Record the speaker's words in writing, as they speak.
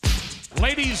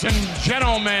Ladies and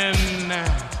gentlemen,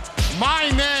 my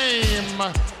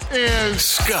name is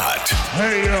Scott.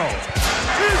 Hey, yo.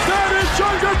 Is that his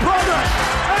younger brother?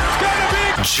 It's gonna be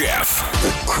Jeff.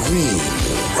 The cream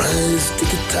will rise to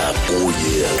the top. Oh,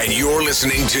 yeah. And you're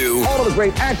listening to all of the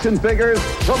great action figures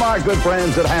from our good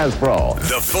friends at Hasbro.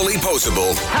 The Fully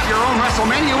Posable. Have your own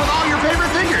WrestleMania with all your favorite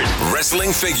figures.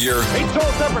 Wrestling Figure. Each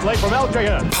sold separately from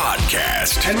LJN.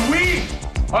 Podcast. And we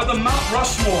are the Mount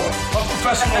Rushmore of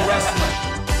professional wrestling.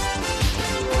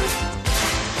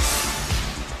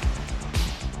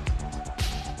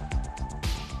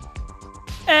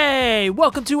 Hey,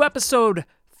 welcome to episode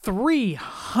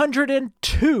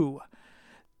 302.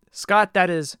 Scott, that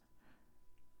is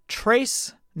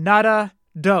Trace Nada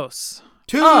Dos.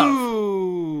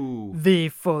 The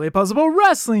Fully Posable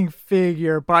Wrestling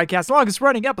Figure Podcast, longest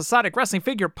running episodic wrestling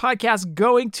figure podcast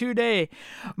going today.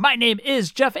 My name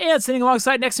is Jeff, and sitting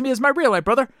alongside next to me is my real life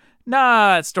brother,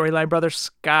 not storyline brother,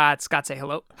 Scott. Scott, say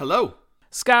hello. Hello.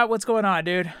 Scott, what's going on,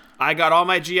 dude? I got all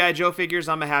my G.I. Joe figures.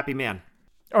 I'm a happy man.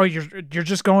 Oh, you're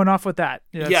just going off with that.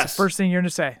 That's yes. The first thing you're going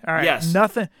to say. All right. Yes.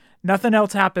 Nothing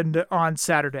else happened on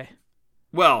Saturday.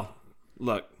 Well,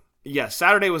 look. Yes,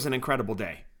 Saturday was an incredible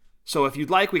day. So if you'd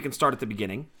like, we can start at the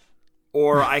beginning.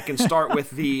 Or I can start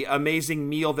with the amazing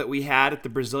meal that we had at the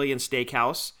Brazilian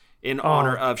Steakhouse in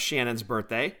honor of Shannon's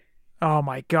birthday. Oh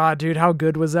my God, dude. How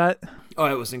good was that? Oh,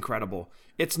 it was incredible.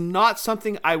 It's not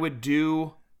something I would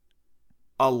do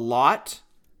a lot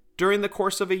during the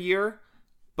course of a year,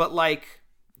 but like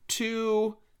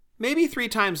 2, maybe 3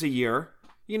 times a year,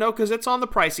 you know, because it's on the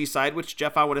pricey side, which,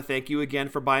 Jeff, I want to thank you again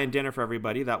for buying dinner for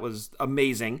everybody. That was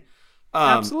amazing.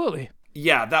 Absolutely.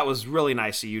 Yeah, that was really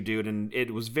nice of you, dude, and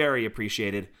it was very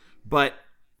appreciated. But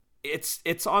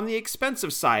it's on the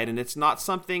expensive side, and it's not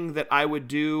something that I would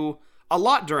do a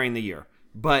lot during the year.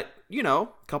 But, you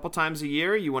know, a couple times a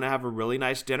year, you want to have a really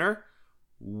nice dinner.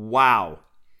 Wow.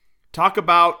 Talk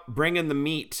about bringing the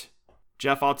meat.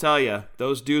 Jeff, I'll tell you,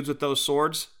 those dudes with those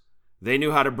swords, they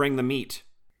knew how to bring the meat.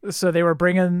 So they were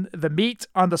bringing the meat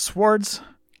on the swords?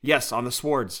 Yes, on the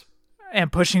swords.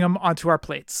 And pushing them onto our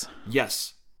plates?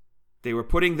 Yes. They were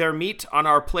putting their meat on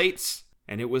our plates,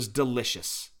 and it was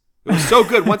delicious. It was so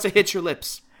good once it hit your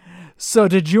lips. So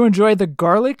did you enjoy the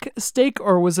garlic steak,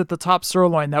 or was it the top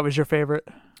sirloin that was your favorite?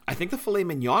 I think the filet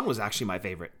mignon was actually my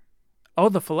favorite. Oh,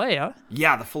 the filet, huh?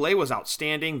 Yeah, the filet was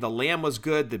outstanding. The lamb was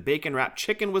good. The bacon-wrapped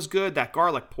chicken was good. That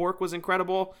garlic pork was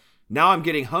incredible. Now I'm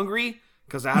getting hungry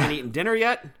because I haven't eaten dinner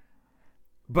yet.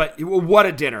 But what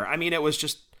a dinner. I mean, it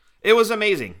was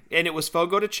amazing. And it was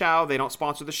Fogo de Chao. They don't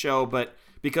sponsor the show, but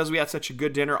because we had such a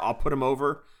good dinner, I'll put them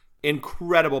over.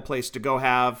 Incredible place to go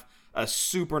have a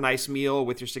super nice meal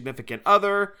with your significant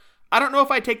other. I don't know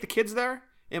if I take the kids there.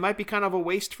 It might be kind of a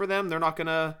waste for them. They're not going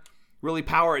to really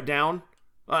power it down.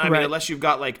 I mean, unless you've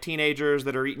got like teenagers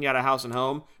that are eating out of house and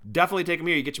home, definitely take them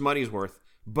here. You get your money's worth.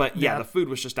 But yeah, the food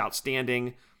was just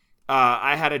outstanding.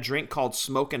 I had a drink called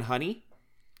Smoke and Honey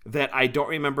that I don't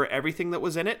remember everything that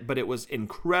was in it, but it was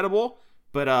incredible.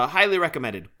 But highly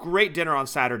recommended. Great dinner on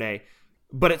Saturday.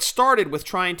 But it started with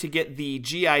trying to get the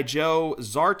G.I. Joe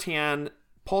Zartan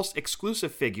Pulse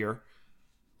exclusive figure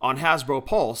on Hasbro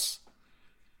Pulse,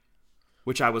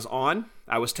 which I was on.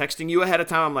 I was texting you ahead of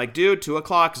time. I'm like, dude, 2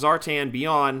 o'clock, Zartan, be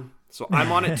on. So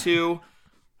I'm on it too.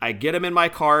 I get him in my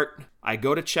cart. I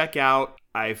go to check out.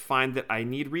 I find that I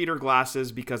need reader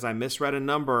glasses because I misread a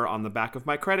number on the back of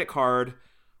my credit card.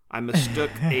 I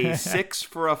mistook a 6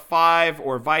 for a 5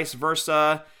 or vice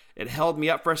versa. It held me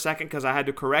up for a second because I had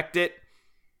to correct it.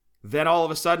 Then all of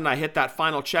a sudden I hit that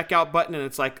final checkout button and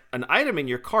it's like, an item in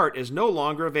your cart is no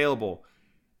longer available.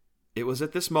 It was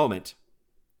at this moment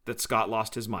that Scott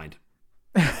lost his mind.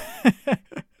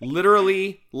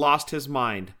 Literally lost his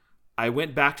mind. I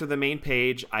went back to the main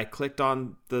page. I clicked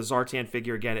on the Zartan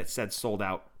figure again. It said sold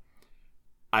out.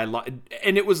 And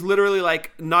it was literally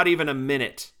like not even a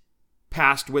minute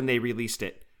past when they released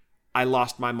it. I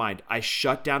lost my mind. I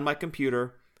shut down my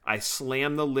computer. I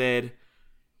slammed the lid.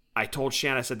 I told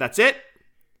Shannon, I said, that's it.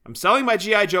 I'm selling my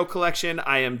G.I. Joe collection.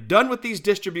 I am done with these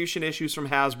distribution issues from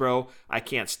Hasbro. I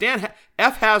can't stand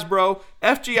F Hasbro,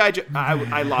 F G.I. Joe.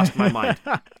 I lost my mind.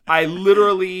 I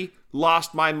literally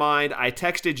lost my mind. I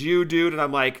texted you, dude, and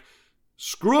I'm like,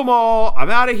 screw them all. I'm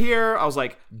out of here. I was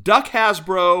like, duck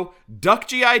Hasbro, duck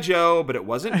G.I. Joe, but it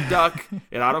wasn't duck.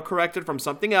 It autocorrected from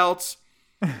something else.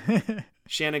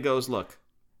 Shannon goes, look,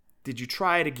 did you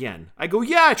try it again? I go,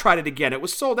 yeah, I tried it again. It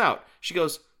was sold out. She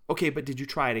goes, okay, but did you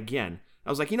try it again? I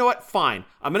was like, you know what? Fine.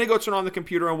 I'm going to go turn on the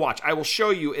computer and watch. I will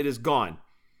show you it is gone.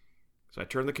 So I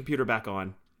turn the computer back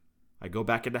on. I go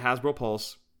back into Hasbro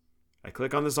Pulse. I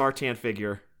click on the Zartan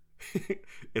figure.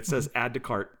 It says add to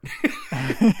cart.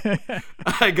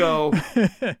 I go,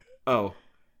 oh,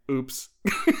 oops.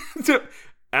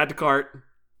 Add to cart.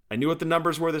 I knew what the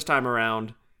numbers were this time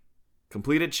around.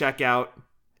 Completed checkout.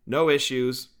 No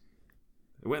issues.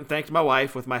 I went and thanked my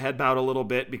wife with my head bowed a little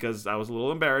bit because I was a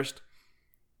little embarrassed.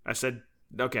 I said,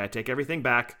 okay, I take everything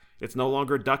back. It's no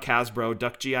longer Duck Hasbro,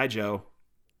 Duck G.I. Joe.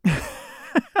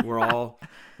 We're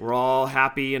all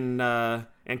happy and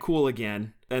cool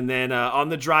again. And then on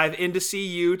the drive in to see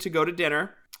you to go to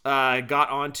dinner, I got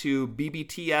onto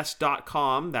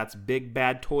bbts.com. That's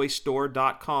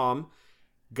bigbadtoystore.com.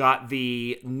 Got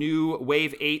the new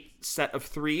Wave 8 set of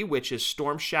 3, which is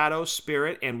Storm Shadow,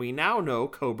 Spirit, and we now know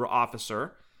Cobra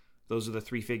Officer. Those are the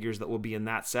 3 figures that will be in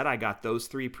that set. I got those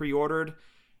 3 pre-ordered.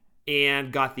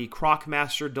 And got the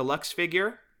Crocmaster Deluxe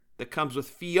figure that comes with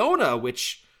Fiona,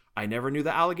 which I never knew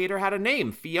the alligator had a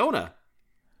name. Fiona.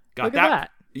 Look at that.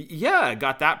 Yeah,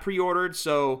 got that pre-ordered.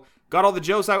 So got all the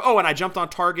Joes out. Oh, and I jumped on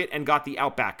Target and got the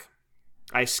Outback.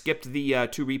 I skipped the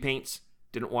 2 repaints.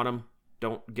 Didn't want them.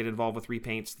 Don't get involved with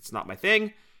repaints. That's not my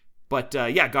thing. But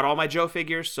yeah, got all my Joe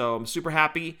figures. So I'm super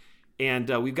happy. And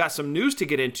we've got some news to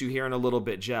get into here in a little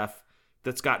bit, Jeff.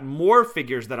 That's got more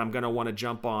figures that I'm going to want to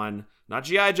jump on. Not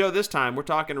G.I. Joe this time. We're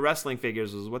talking wrestling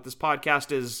figures. This is what this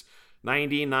podcast is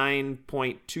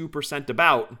 99.2%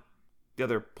 about. The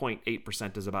other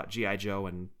 0.8% is about G.I. Joe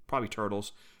and probably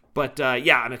Turtles. But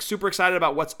yeah, I'm super excited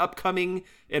about what's upcoming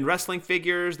in wrestling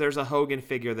figures. There's a Hogan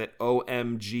figure that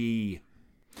OMG.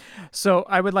 So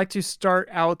I would like to start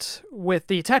out with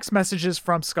the text messages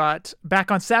from Scott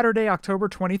back on Saturday, October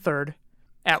 23rd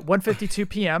at 1:52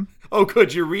 p.m. Oh,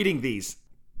 good. You're reading these.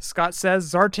 Scott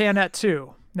says, Zartan at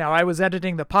 2. Now, I was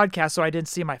editing the podcast, so I didn't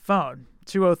see my phone.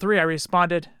 2:03, I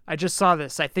responded, I just saw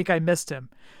this. I think I missed him.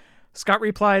 Scott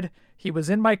replied, he was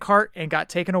in my cart and got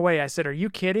taken away. I said, are you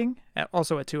kidding?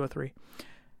 Also at 2:03.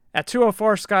 At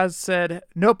 2:04, Scott said,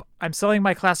 nope, I'm selling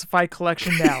my classified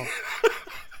collection now.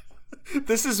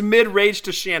 This is mid-rage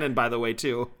to Shannon, by the way,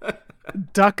 too.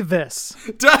 Duck this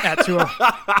at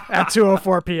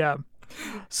 2:04 p.m.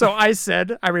 So I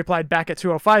replied back at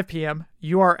 2:05 p.m.,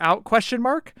 you are out, ?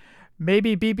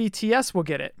 Maybe BBTS will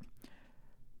get it.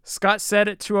 Scott said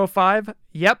at 2:05,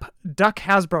 yep, Duck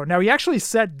Hasbro. Now, he actually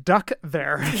said Duck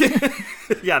there.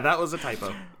 Yeah, that was a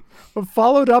typo.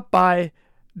 Followed up by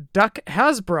Duck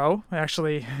Hasbro.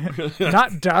 Actually,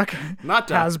 not Duck. Not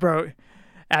Duck. Hasbro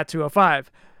at 2:05.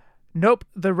 Nope,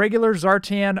 the regular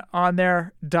Zartan on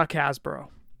there, Duck Hasbro.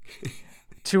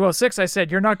 2:06, I said,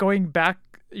 you're not going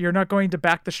to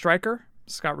back the striker?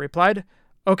 Scott replied,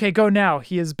 okay, go now.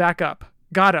 He is back up.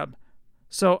 Got him.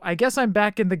 So I guess I'm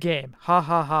back in the game. Ha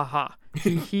ha ha ha.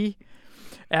 He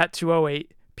at 2:08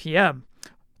 p.m.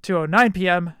 2:09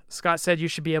 p.m. Scott said you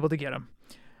should be able to get him.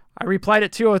 I replied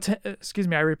at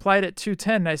 2:10. I replied at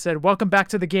 2:10 and I said, welcome back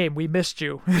to the game. We missed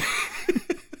you.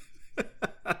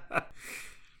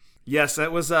 Yes,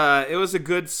 it was a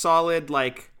good solid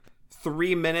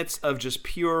 3 minutes of just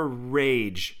pure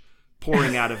rage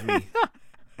pouring out of me.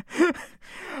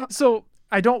 So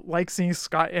I don't like seeing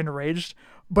Scott enraged,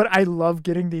 but I love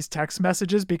getting these text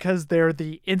messages because they're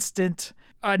the instant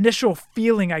initial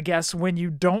feeling, I guess, when you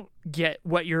don't get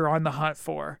what you're on the hunt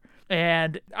for.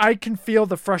 And I can feel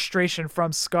the frustration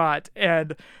from Scott,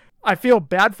 and I feel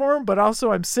bad for him, but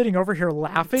also I'm sitting over here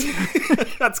laughing.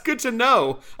 That's good to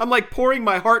know. I'm pouring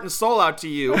my heart and soul out to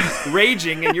you,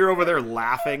 raging, and you're over there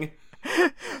laughing.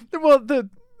 Well,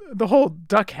 the whole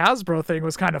Duck Hasbro thing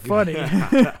was kind of funny.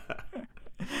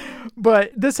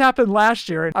 But this happened last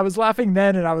year, and I was laughing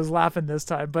then and I was laughing this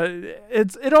time. But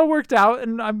it all worked out,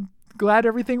 and I'm glad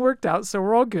everything worked out, so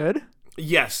we're all good.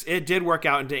 Yes, it did work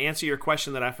out. And to answer your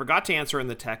question that I forgot to answer in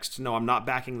the text, no, I'm not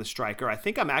backing the striker. I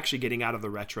think I'm actually getting out of the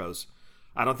retros.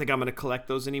 I don't think I'm going to collect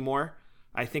those anymore.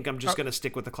 I think I'm just going to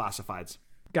stick with the classifieds.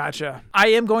 Gotcha. I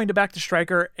am going to back the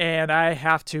striker, and I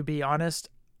have to be honest,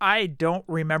 I don't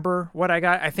remember what I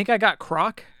got. I think I got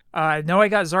Croc. I know I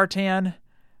got Zartan.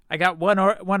 I got one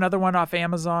other one off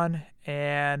Amazon,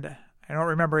 and I don't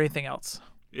remember anything else.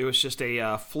 It was just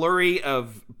a flurry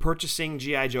of purchasing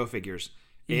G.I. Joe figures.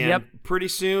 And yep. Pretty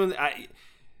soon,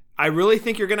 I really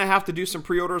think you're going to have to do some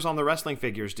pre-orders on the wrestling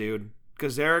figures, dude.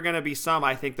 Because there are going to be some,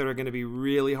 I think, that are going to be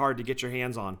really hard to get your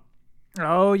hands on.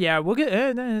 Oh, yeah. We'll get...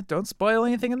 don't spoil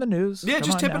anything in the news. Yeah, Come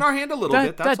just tipping our hand a little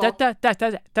bit, that's all.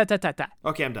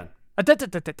 Okay, I'm done.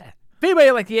 If anybody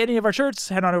would like to get any of our shirts,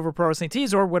 head on over to Pro Wrestling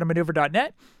Tees or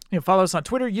whatamaneuver.net. You can follow us on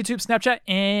Twitter, YouTube, Snapchat,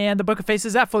 and the Book of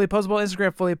Faces at Fully Posable,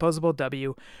 Instagram, Fully Posable,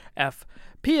 WFP.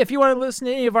 If you want to listen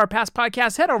to any of our past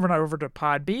podcasts, head over to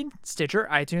Podbean, Stitcher,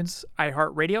 iTunes,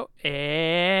 iHeartRadio,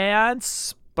 and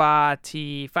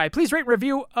Spotify. Please rate and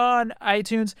review on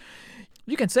iTunes.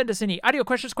 You can send us any audio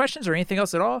questions, or anything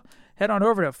else at all. Head on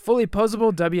over to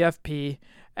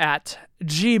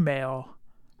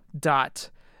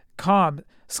fullyposablewfp@gmail.com.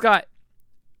 Scott,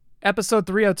 episode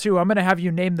 302, I'm going to have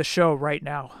you name the show right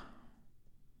now.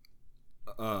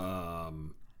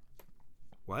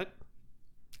 What?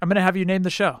 I'm going to have you name the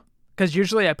show. Because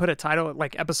usually I put a title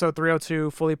like episode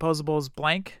 302, Fully Posables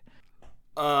blank.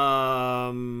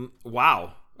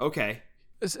 Wow. Okay.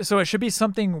 So it should be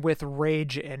something with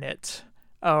rage in it.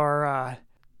 Or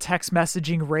text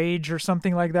messaging rage or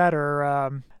something like that.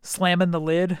 Or slamming the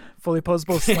lid. Fully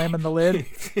Posable slamming the lid.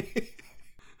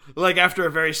 Like after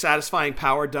a very satisfying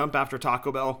power dump after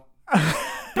Taco Bell.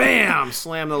 Bam!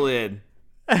 Slam the lid.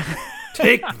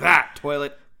 Take that,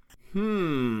 toilet.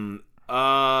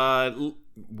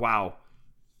 Wow.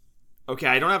 Okay,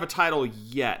 I don't have a title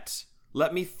yet.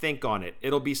 Let me think on it.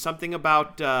 It'll be something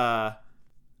about, okay.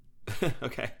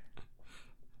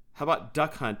 How about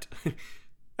Duck Hunt?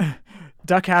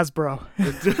 Duck Hasbro.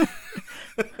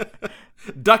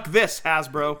 Duck this,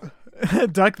 Hasbro.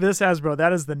 Duck this, Hasbro.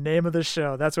 That is the name of the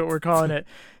show. That's what we're calling it.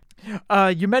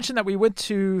 You mentioned that we went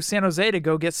to San Jose to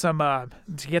go get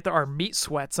our meat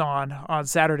sweats on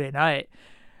Saturday night.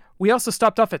 We also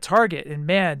stopped off at Target, and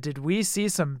man, did we see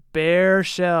some bare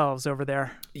shelves over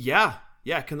there. Yeah.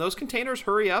 Can those containers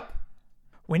hurry up?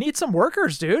 We need some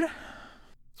workers, dude.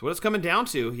 That's what it's coming down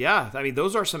to. Yeah, I mean,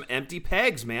 those are some empty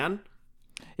pegs, man.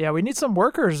 Yeah, we need some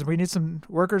workers. We need some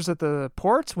workers at the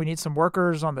ports. We need some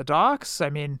workers on the docks. I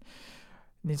mean,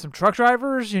 need some truck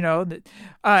drivers, you know.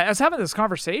 I was having this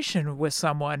conversation with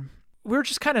someone. We were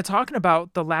just kind of talking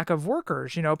about the lack of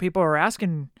workers. You know, people are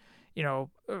asking, you know,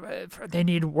 they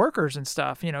need workers and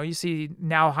stuff. You know, you see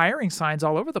now hiring signs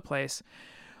all over the place.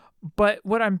 But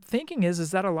what I'm thinking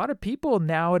is that a lot of people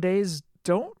nowadays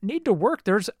don't need to work.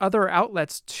 There's other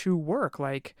outlets to work.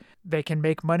 Like they can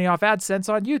make money off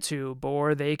AdSense on YouTube,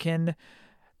 or they can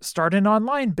start an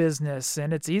online business,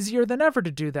 and it's easier than ever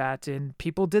to do that. And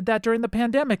people did that during the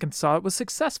pandemic and saw it was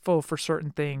successful for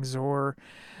certain things. Or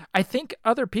I think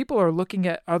other people are looking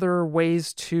at other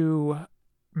ways to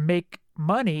make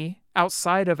money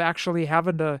outside of actually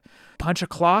having to punch a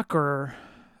clock or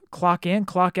clock in,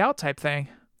 clock out type thing.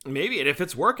 Maybe, and if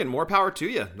it's working, more power to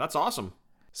you. That's awesome.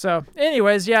 So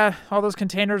anyways, yeah, all those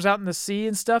containers out in the sea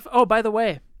and stuff. Oh, by the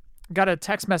way, got a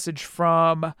text message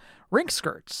from Rink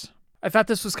Skirts. I thought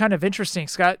this was kind of interesting,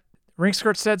 Scott. Rink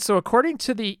Skirts said, so according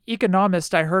to the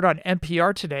Economist I heard on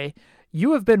NPR today,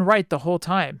 you have been right the whole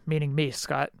time, meaning me,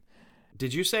 Scott.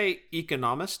 Did you say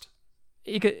economist?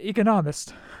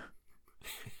 Economist.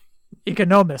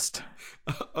 Economist.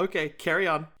 Okay, carry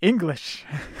on. English.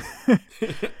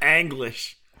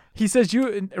 Anglish. He says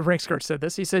Rink Skirt said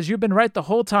this. He says, you've been right the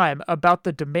whole time about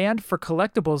the demand for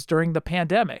collectibles during the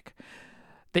pandemic.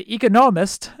 The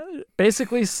Economist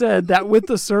basically said that with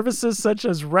the services such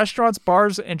as restaurants,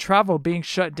 bars, and travel being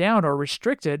shut down or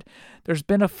restricted, there's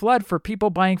been a flood for people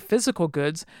buying physical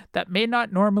goods that may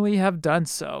not normally have done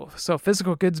so. So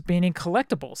physical goods meaning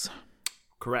collectibles.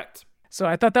 Correct. So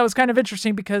I thought that was kind of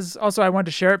interesting because also I wanted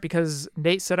to share it because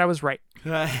Nate said I was right.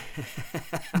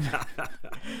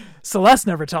 Celeste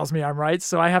never tells me I'm right,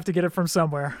 so I have to get it from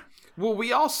somewhere. Well,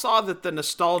 we all saw that the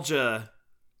nostalgia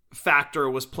factor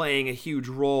was playing a huge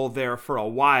role there for a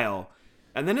while.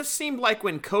 And then it seemed like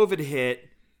when COVID hit,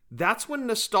 that's when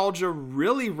nostalgia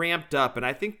really ramped up. And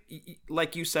I think,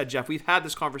 like you said, Jeff, we've had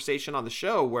this conversation on the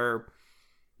show where,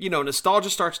 you know, nostalgia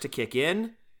starts to kick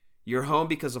in. You're home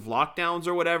because of lockdowns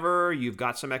or whatever. You've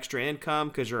got some extra income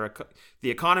because the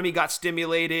economy got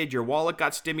stimulated, your wallet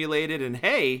got stimulated, and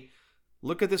hey,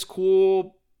 look at this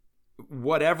cool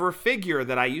whatever figure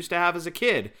that I used to have as a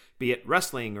kid, be it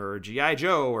wrestling or G.I.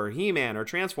 Joe or He-Man or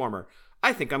Transformer.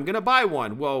 I think I'm going to buy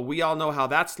one. Well, we all know how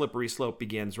that slippery slope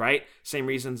begins, right? Same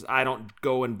reasons I don't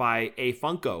go and buy a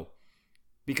Funko,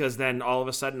 because then all of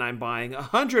a sudden I'm buying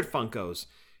 100 Funkos.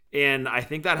 And I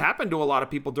think that happened to a lot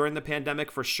of people during the pandemic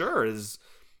for sure, is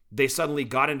they suddenly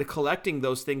got into collecting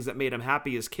those things that made them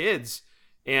happy as kids.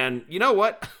 And you know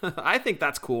what? I think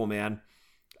that's cool, man.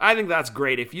 I think that's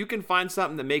great. If you can find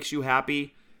something that makes you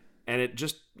happy and it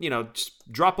just, you know,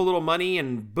 just drop a little money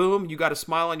and boom, you got a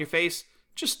smile on your face,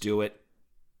 just do it.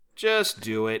 Just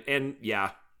do it. And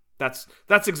yeah, that's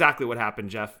exactly what happened,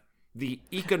 Jeff. The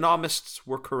Economists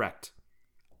were correct.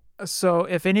 So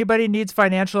if anybody needs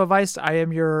financial advice, I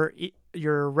am your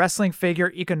wrestling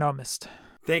figure economist.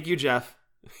 Thank you, Jeff.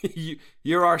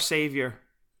 You're our savior.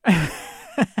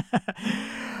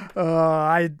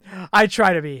 I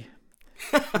try to be.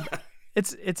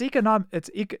 It's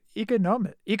economist.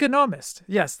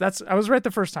 Yes, I was right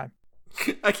the first time.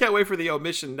 I can't wait for the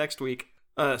omission next week.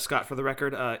 Scott, for the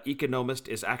record, economist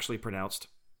is actually pronounced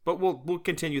But we'll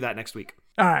continue that next week.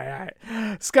 All right.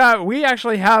 Scott, we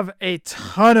actually have a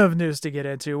ton of news to get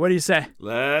into. What do you say?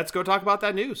 Let's go talk about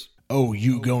that news. Oh,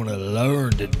 you gonna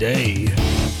learn today.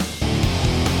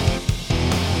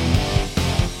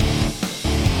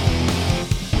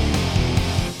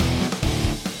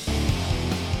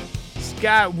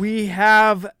 Scott, we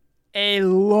have a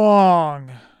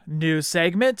long news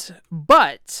segment,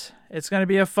 but it's going to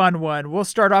be a fun one. We'll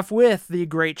start off with the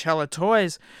Great Cella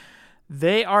Toys.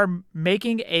 They are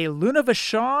making a Luna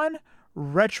Vachon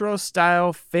retro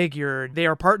style figure. They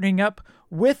are partnering up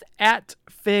with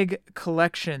 @Fig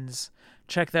Collections.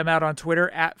 Check them out on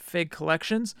Twitter @Fig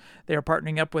Collections. They are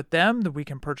partnering up with them that we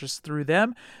can purchase through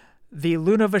them. The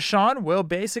Luna Vachon will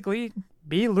basically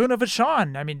be Luna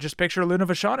Vachon. I mean, just picture Luna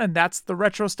Vachon, and that's the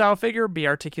retro style figure. Be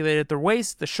articulated at the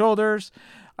waist, the shoulders,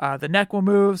 the neck will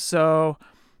move. So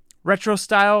retro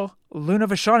style Luna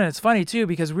Vachon. And it's funny too,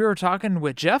 because we were talking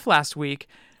with Jeff last week.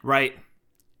 Right.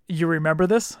 You remember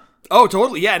this? Oh,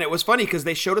 totally. Yeah. And it was funny because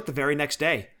they showed it the very next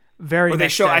day.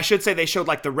 I should say they showed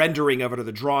like the rendering of it or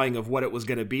the drawing of what it was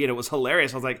going to be. And it was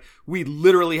hilarious. I was like, we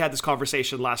literally had this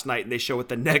conversation last night and they show it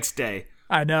the next day.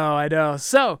 I know.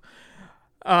 So,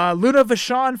 Luna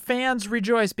Vachon fans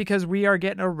rejoice because we are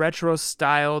getting a retro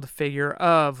styled figure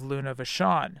of Luna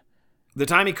Vachon. The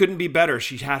timing couldn't be better.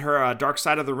 She had her Dark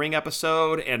Side of the Ring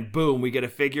episode, and boom, we get a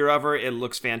figure of her. It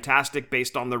looks fantastic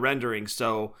based on the rendering,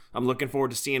 so I'm looking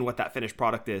forward to seeing what that finished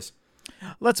product is.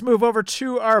 Let's move over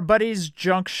to our buddies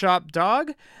Junk Shop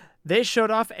Dog. They showed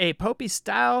off a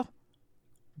Popey-style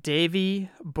Davy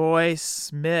Boy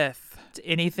Smith.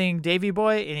 Anything Davy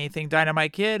Boy, anything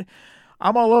Dynamite Kid,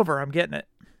 I'm all over. I'm getting it.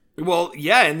 Well,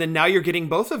 yeah, and then now you're getting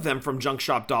both of them from Junk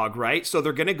Shop Dog, right? So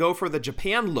they're going to go for the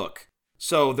Japan look.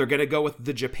 So they're going to go with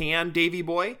the Japan Davy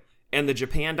Boy and the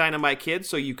Japan Dynamite Kid,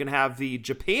 so you can have the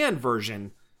Japan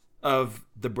version of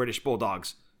the British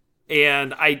Bulldogs.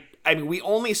 And I mean, we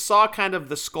only saw kind of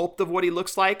the sculpt of what he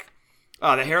looks like.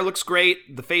 The hair looks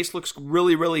great. The face looks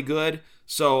really, really good.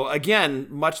 So again,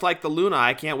 much like the Luna,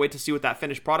 I can't wait to see what that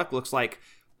finished product looks like.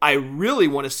 I really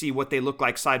want to see what they look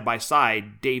like side by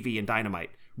side, Davy and Dynamite.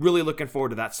 Really looking forward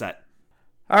to that set.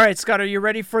 All right, Scott, are you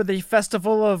ready for the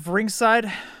Festival of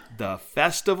Ringside? The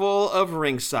Festival of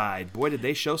Ringside. Boy, did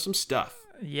they show some stuff.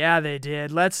 Yeah, they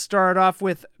did. Let's start off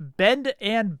with Bend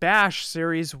and Bash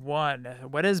Series 1.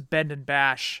 What is Bend and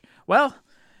Bash? Well,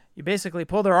 you basically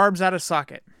pull their arms out of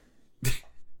socket.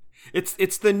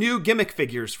 It's the new gimmick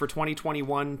figures for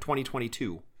 2021,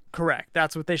 2022. Correct.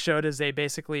 That's what they showed, is they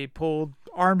basically pulled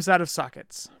arms out of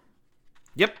sockets.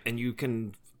 Yep, and you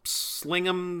can sling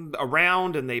them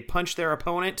around and they punch their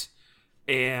opponent,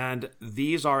 and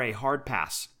these are a hard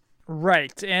pass.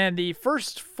 Right, and the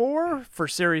first four for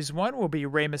Series 1 will be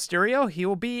Rey Mysterio. He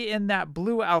will be in that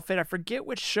blue outfit. I forget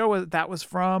which show that was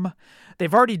from.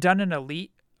 They've already done an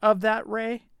Elite of that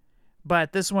Rey,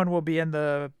 but this one will be in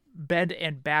the Bend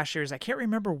and Bash series. I can't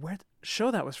remember what show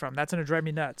that was from. That's going to drive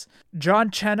me nuts.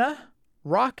 John Cena,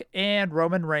 Rock, and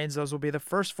Roman Reigns. Those will be the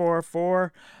first four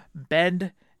for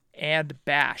Bend and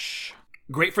Bash.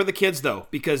 Great for the kids, though,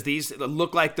 because these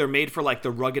look like they're made for like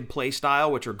the rugged play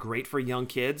style, which are great for young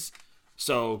kids.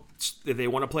 So if they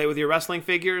want to play with your wrestling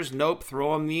figures, nope,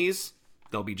 throw them these.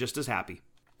 They'll be just as happy.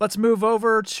 Let's move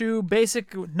over to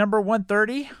basic number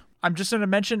 130. I'm just going to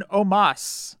mention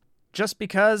Omos, just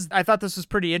because I thought this was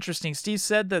pretty interesting. Steve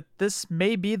said that this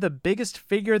may be the biggest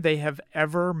figure they have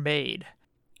ever made.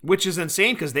 Which is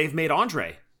insane, because they've made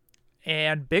Andre.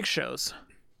 And Big Show's.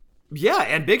 Yeah,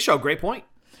 and Big Show, great point.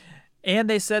 And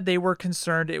they said they were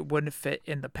concerned it wouldn't fit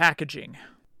in the packaging.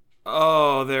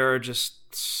 Oh, there are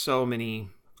just so many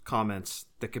comments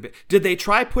that could be. Did they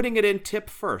try putting it in tip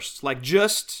first? Like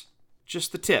just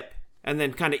the tip, and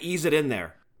then kind of ease it in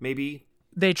there? Maybe.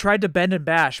 They tried to bend and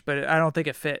bash, but I don't think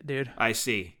it fit, dude. I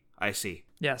see.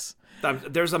 Yes.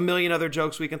 There's a million other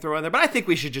jokes we can throw in there, but I think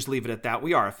we should just leave it at that.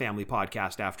 We are a family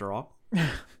podcast after all.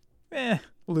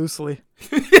 Loosely.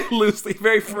 Loosely,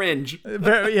 very fringe.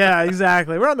 Yeah,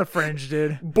 exactly. We're on the fringe,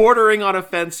 dude. Bordering on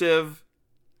offensive,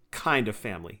 kind of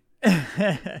family.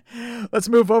 Let's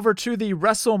move over to the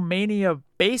WrestleMania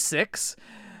basics.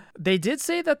 They did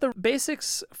say that the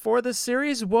basics for this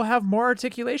series will have more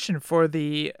articulation for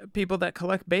the people that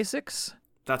collect basics.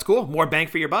 That's cool. More bang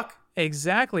for your buck.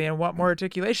 Exactly, and want more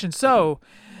articulation. So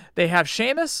they have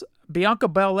Sheamus, Bianca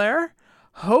Belair,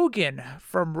 Hogan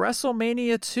from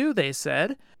WrestleMania 2, they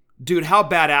said. Dude, how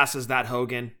badass is that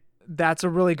Hogan? That's a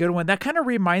really good one. That kind of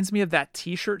reminds me of that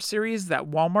t-shirt series that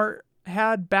Walmart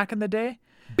had back in the day.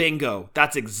 Bingo.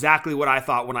 That's exactly what I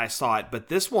thought when I saw it. But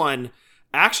this one,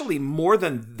 actually more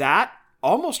than that,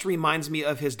 almost reminds me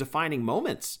of his defining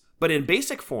moments, but in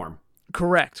basic form.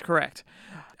 Correct.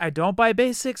 I don't buy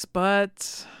basics,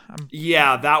 but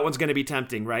Yeah, that one's going to be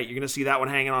tempting, right? You're going to see that one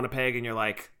hanging on a peg and you're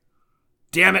like,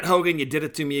 damn it, Hogan, you did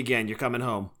it to me again. You're coming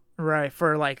home. right,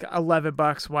 for like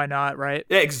 $11, why not, right?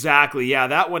 Exactly. Yeah,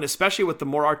 that one, especially with the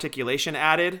more articulation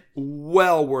added,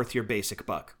 well worth your basic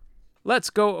buck. Let's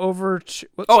go over to...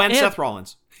 and Seth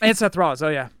Rollins. And Seth Rollins, oh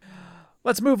yeah.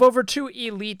 Let's move over to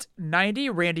Elite 90,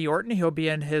 Randy Orton. He'll be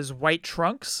in his white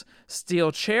trunks,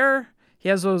 steel chair. He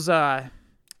has those, I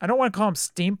don't want to call them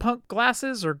steampunk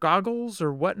glasses or goggles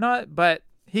or whatnot, but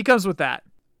he comes with that.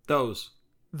 Those.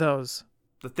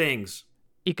 The things.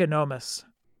 Economus.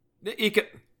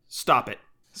 Stop it.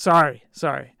 Sorry.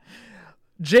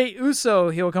 Jey Uso,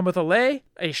 he'll come with a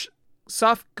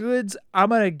soft goods I'm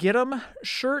gonna get him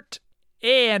shirt,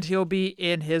 and he'll be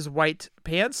in his white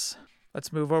pants.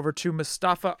 Let's move over to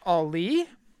Mustafa Ali,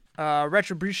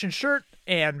 Retribution shirt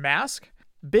and mask.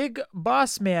 Big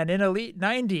Boss Man in Elite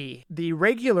 90. The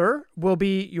regular will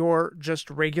be your just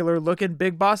regular looking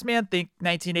Big Boss Man. Think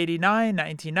 1989,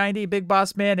 1990 Big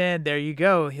Boss Man, and there you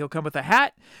go. He'll come with a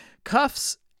hat,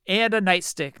 cuffs, and a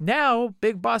nightstick. Now,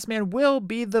 Big Boss Man will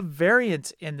be the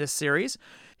variant in this series.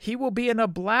 He will be in a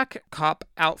black cop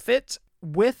outfit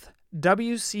with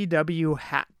WCW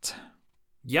hat.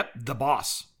 Yep, the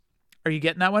boss. Are you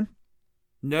getting that one?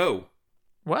 No.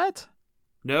 What?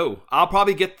 No. I'll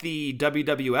probably get the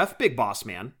WWF Big Boss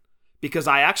Man because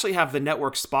I actually have the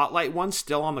Network Spotlight one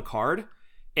still on the card,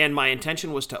 and my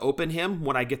intention was to open him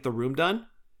when I get the room done.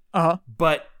 Uh-huh.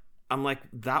 But I'm like,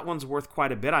 that one's worth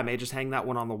quite a bit. I may just hang that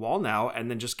one on the wall now and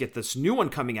then just get this new one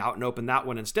coming out and open that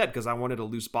one instead because I wanted a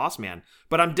loose Boss Man.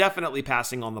 But I'm definitely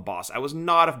passing on the Boss. I was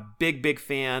not a big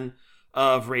fan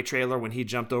of Ray Traylor when he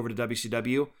jumped over to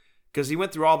WCW because he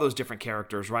went through all those different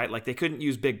characters, right? Like they couldn't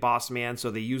use Big Boss Man, so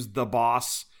they used the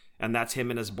Boss, and that's him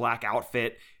in his black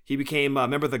outfit. He became,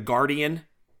 remember the Guardian,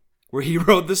 where he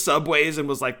rode the subways and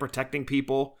was like protecting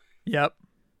people? Yep.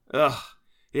 Ugh.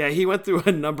 Yeah, he went through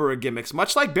a number of gimmicks,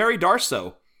 much like Barry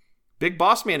Darsow. Big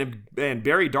Boss Man and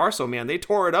Barry Darsow, man, they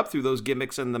tore it up through those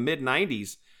gimmicks in the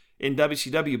mid-90s in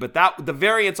WCW. But the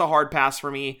variant's a hard pass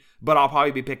for me, but I'll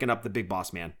probably be picking up the Big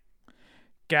Boss Man.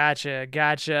 Gotcha.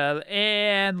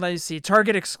 And let's see,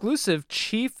 Target exclusive,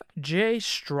 Chief Jay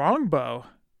Strongbow.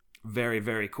 Very,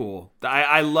 very cool.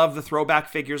 I love the throwback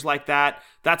figures like that.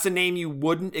 That's a name you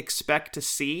wouldn't expect to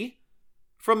see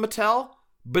from Mattel.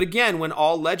 But again, when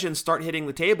all legends start hitting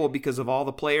the table because of all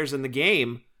the players in the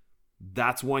game,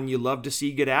 that's one you love to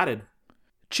see get added.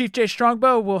 Chief Jay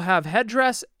Strongbow will have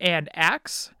headdress and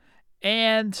axe,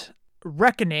 and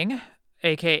Reckoning,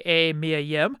 aka Mia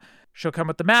Yim, she'll come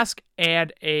with the mask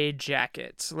and a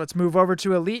jacket. Let's move over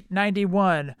to Elite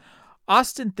 91.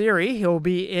 Austin Theory, he'll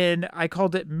be in, I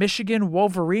called it Michigan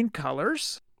Wolverine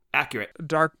colors. Accurate.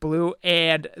 Dark blue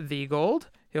and the gold.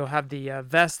 He'll have the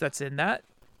vest that's in that.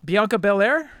 Bianca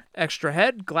Belair, extra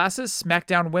head, glasses,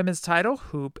 SmackDown Women's title,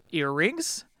 hoop,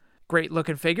 earrings. Great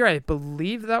looking figure. I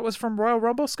believe that was from Royal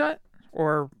Rumble, Scott?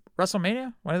 Or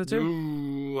WrestleMania? One of the two?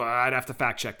 Ooh, I'd have to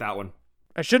fact check that one.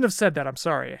 I shouldn't have said that. I'm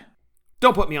sorry.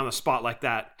 Don't put me on the spot like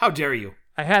that. How dare you?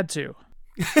 I had to.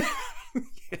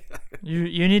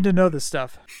 You need to know this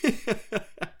stuff.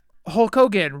 Hulk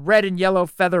Hogan, red and yellow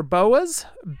feather boas,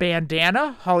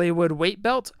 bandana, Hollywood weight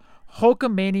belt,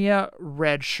 Hulkamania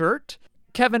red shirt,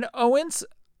 Kevin Owens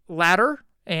ladder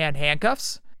and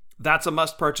handcuffs. That's a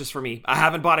must purchase for me. I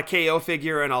haven't bought a KO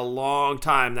figure in a long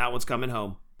time. That one's coming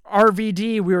home.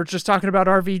 RVD, we were just talking about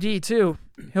RVD too.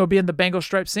 He'll be in the Bengal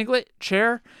stripe singlet,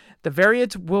 chair. The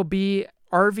variant will be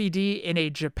RVD in a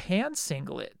Japan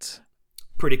singlet.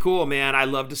 Pretty cool, man. I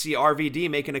love to see RVD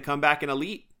making a comeback in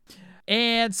Elite.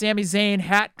 And Sami Zayn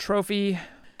hat, trophy.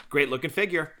 Great looking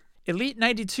figure. Elite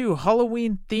 92,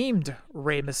 Halloween themed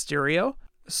Rey Mysterio.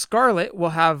 Scarlet will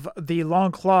have the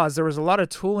long claws. There was a lot of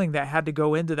tooling that had to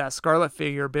go into that Scarlet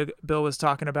figure Bill was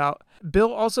talking about.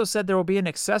 Bill also said there will be an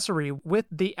accessory with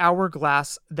the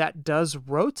hourglass that does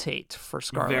rotate for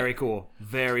Scarlet. Very cool.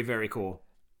 Very, very cool.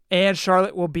 And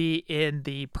Charlotte will be in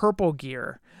the purple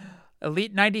gear.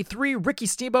 Elite 93, Ricky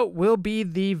Steamboat will be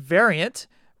the variant.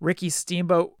 Ricky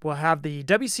Steamboat will have the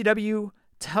WCW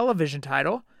television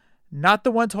title. Not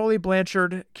the one Tully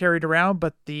Blanchard carried around,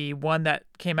 but the one that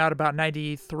came out about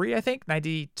 93, I think,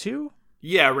 92?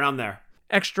 Yeah, around there.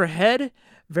 Extra head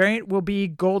variant will be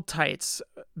gold tights.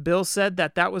 Bill said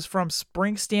that was from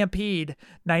Spring Stampede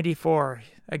 94.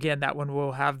 Again, that one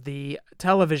will have the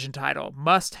television title.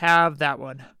 Must have that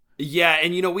one. Yeah,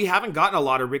 and we haven't gotten a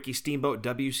lot of Ricky Steamboat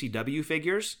WCW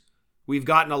figures. We've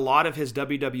gotten a lot of his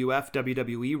WWF,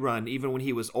 WWE run. Even when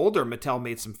he was older, Mattel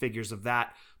made some figures of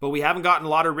that. But we haven't gotten a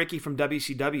lot of Ricky from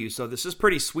WCW, so this is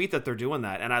pretty sweet that they're doing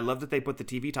that. And I love that they put the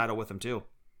TV title with him, too.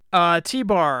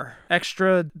 T-Bar,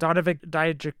 extra Donovic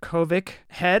Dijakovic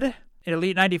head. In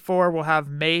Elite 94, we'll have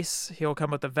Mace. He'll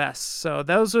come with the vest. So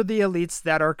those are the elites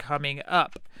that are coming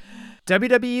up.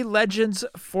 WWE Legends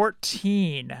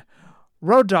 14.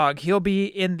 Road Dogg, he'll be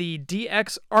in the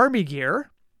DX Army gear.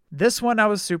 This one I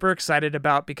was super excited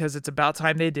about because it's about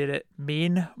time they did it.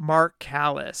 Mean Mark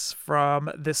Callis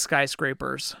from the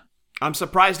Skyscrapers. I'm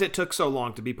surprised it took so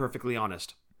long, to be perfectly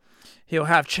honest. He'll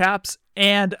have chaps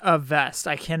and a vest.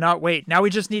 I cannot wait. Now we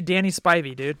just need Danny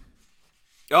Spivey, dude.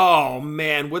 Oh,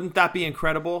 man, wouldn't that be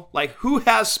incredible? Like, who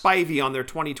has Spivey on their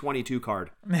 2022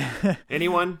 card?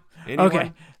 Anyone?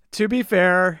 Okay, to be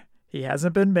fair, he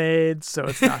hasn't been made, so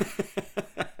it's not...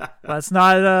 Let's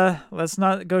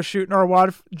not go shooting our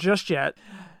wad just yet.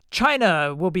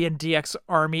 China will be in DX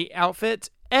Army outfit.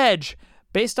 Edge,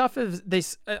 based off of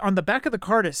on the back of the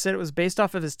card, it said it was based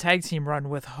off of his tag team run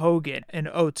with Hogan in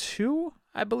 02,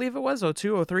 I believe it was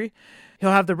 02, 03.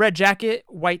 He'll have the red jacket,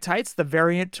 white tights. The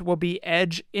variant will be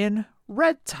Edge in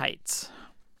red tights.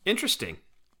 Interesting,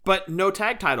 but no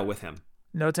tag title with him.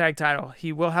 No tag title.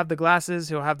 He will have the glasses.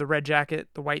 He'll have the red jacket,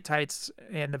 the white tights,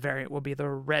 and the variant will be the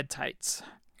red tights.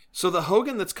 So the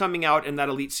Hogan that's coming out in that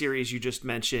Elite series you just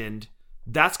mentioned,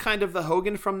 that's kind of the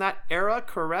Hogan from that era,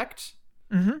 correct?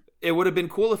 Mm-hmm. It would have been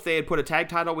cool if they had put a tag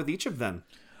title with each of them.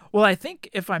 Well, I think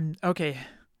if I'm... Okay,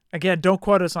 again, don't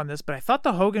quote us on this, but I thought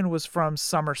the Hogan was from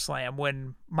SummerSlam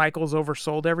when Michaels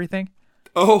oversold everything.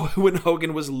 Oh, when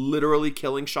Hogan was literally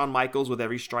killing Shawn Michaels with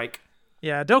every strike?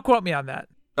 Yeah, don't quote me on that.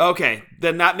 Okay,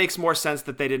 then that makes more sense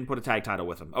that they didn't put a tag title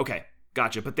with him. Okay,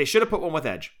 gotcha. But they should have put one with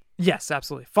Edge. Yes,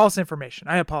 absolutely. False information.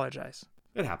 I apologize.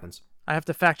 It happens. I have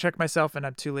to fact check myself, and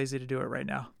I'm too lazy to do it right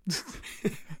now.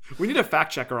 We need a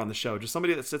fact checker on the show. Just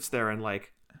somebody that sits there and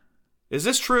like, is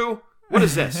this true? What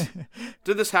is this?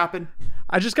 Did this happen?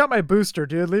 I just got my booster,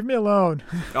 dude. Leave me alone.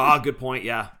 Good point.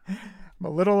 Yeah. I'm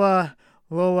a little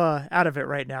out of it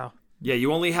right now. Yeah,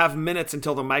 you only have minutes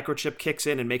until the microchip kicks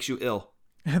in and makes you ill.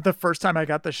 The first time I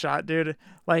got the shot, dude,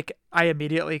 like I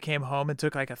immediately came home and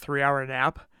took like a 3-hour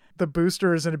nap. The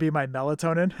booster is going to be my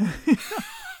melatonin.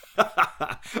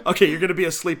 Okay, you're going to be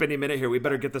asleep any minute here. We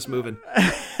better get this moving.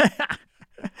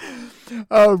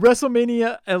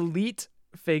 WrestleMania Elite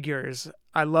figures.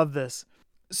 I love this.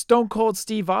 Stone Cold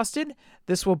Steve Austin.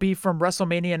 This will be from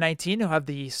WrestleMania 19. He'll have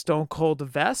the Stone Cold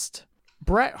vest.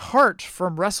 Bret Hart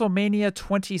from WrestleMania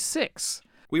 26.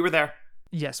 We were there.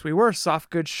 Yes, we were.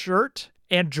 Soft goods shirt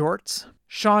and jorts.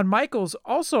 Shawn Michaels,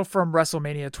 also from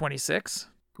WrestleMania 26.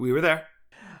 We were there.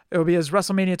 It will be his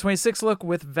WrestleMania 26 look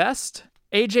with vest.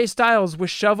 AJ Styles with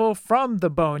shovel from the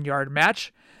Boneyard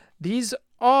match. These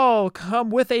all come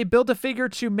with a Build-A-Figure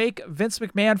to make Vince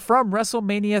McMahon from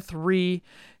WrestleMania 3.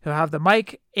 He'll have the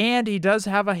mic, and he does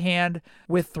have a hand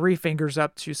with 3 fingers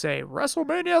up to say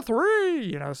WrestleMania 3,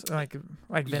 you know, like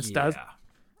Vince does.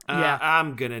 Yeah.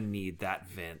 I'm going to need that,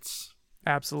 Vince.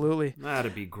 Absolutely.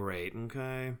 That'd be great,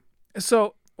 okay?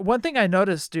 So, one thing I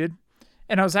noticed, dude,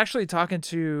 and I was actually talking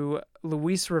to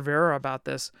Luis Rivera about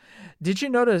this. Did you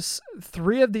notice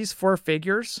 3 of these 4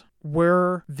 figures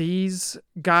were these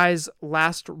guys'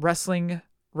 last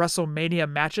WrestleMania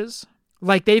matches?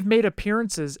 Like, they've made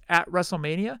appearances at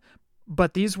WrestleMania,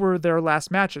 but these were their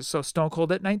last matches. So, Stone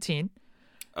Cold at 19.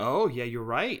 Oh, yeah, you're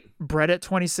right. Bret at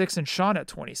 26 and Shawn at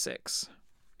 26.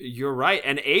 You're right.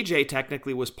 And AJ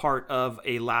technically was part of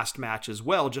a last match as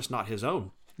well, just not his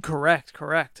own. Correct.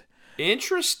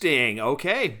 Interesting.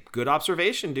 Okay. Good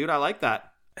observation, dude. I like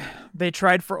that. They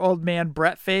tried for old man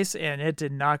Bret face, and it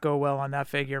did not go well on that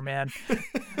figure, man.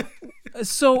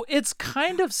 So it's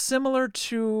kind of similar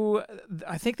to,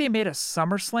 I think they made a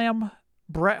SummerSlam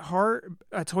Bret Hart,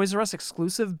 a Toys R Us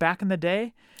exclusive back in the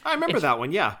day. I remember that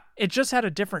one, yeah. It just had a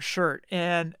different shirt,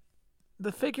 and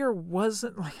the figure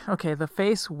wasn't like, okay, the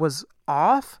face was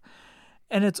off,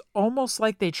 and it's almost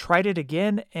like they tried it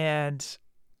again, and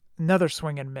another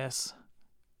swing and miss.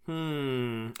 I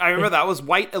remember that was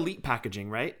white Elite packaging,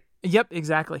 right? Yep,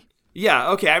 exactly.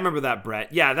 Yeah, okay, I remember that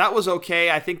Bret. Yeah, that was okay.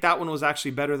 I think that one was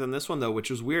actually better than this one, though, which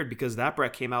was weird because that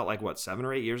Bret came out like, 7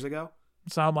 or 8 years ago?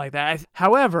 Something like that.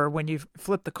 However, when you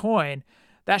flip the coin,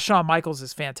 that Shawn Michaels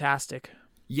is fantastic.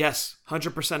 Yes,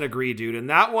 100% agree, dude. And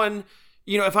that one,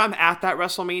 you know, if I'm at that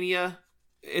WrestleMania,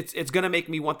 it's going to make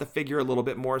me want the figure a little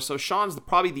bit more. So Shawn's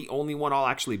probably the only one I'll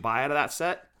actually buy out of that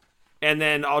set. And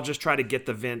then I'll just try to get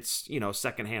the Vince,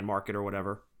 secondhand market or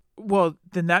whatever. Well,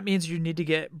 then that means you need to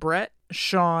get Bret,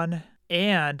 Shawn,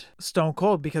 and Stone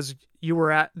Cold because you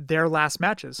were at their last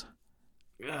matches.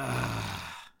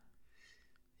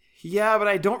 Yeah, but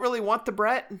I don't really want the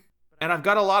Bret. And I've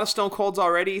got a lot of Stone Colds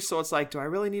already, so it's like, do I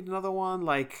really need another one?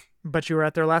 But you were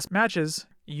at their last matches.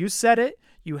 You said it.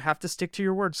 You have to stick to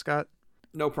your word, Scott.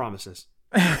 No promises.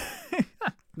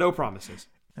 No promises.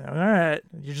 All right.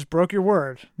 You just broke your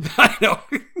word. I know.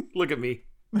 Look at me.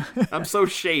 I'm so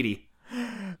shady.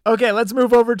 Okay, let's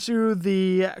move over to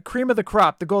the cream of the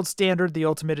crop, the gold standard, the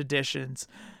Ultimate Editions.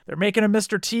 They're making a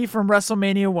Mr. T from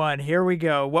WrestleMania 1. Here we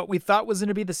go. What we thought was going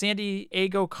to be the San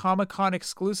Diego Comic-Con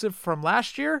exclusive from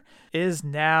last year is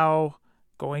now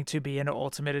going to be an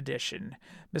Ultimate Edition.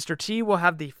 Mr. T will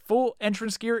have the full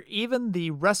entrance gear, even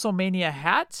the WrestleMania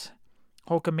hat.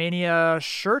 Hulkamania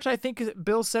shirt, I think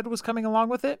Bill said was coming along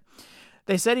with it.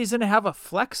 They said he's going to have a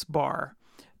flex bar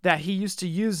that he used to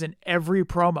use in every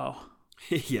promo.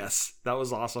 Yes, that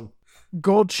was awesome.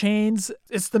 Gold chains.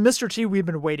 It's the Mr. T we've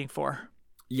been waiting for.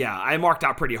 Yeah, I marked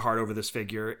out pretty hard over this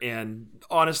figure. And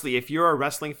honestly, if you're a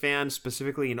wrestling fan,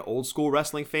 specifically an old school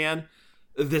wrestling fan,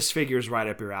 this figure is right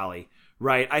up your alley.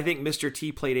 Right? I think Mr.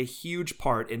 T played a huge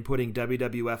part in putting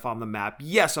WWF on the map.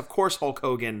 Yes, of course, Hulk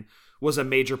Hogan was a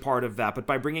major part of that. But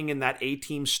by bringing in that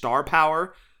A-Team star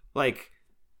power, like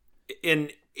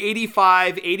in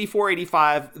 85, 84,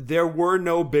 85, there were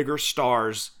no bigger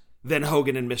stars than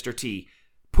Hogan and Mr. T.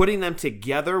 Putting them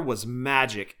together was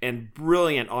magic and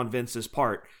brilliant on Vince's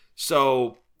part.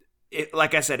 So,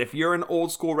 like I said, if you're an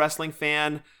old school wrestling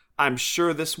fan, I'm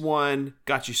sure this one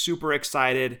got you super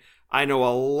excited. I know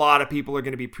a lot of people are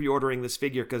going to be pre-ordering this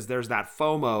figure because there's that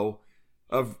FOMO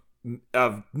of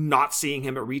not seeing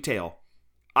him at retail.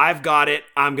 I've got it.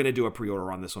 I'm going to do a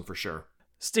pre-order on this one for sure.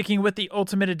 Sticking with the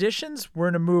Ultimate Editions, we're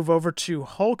going to move over to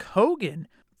Hulk Hogan.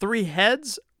 3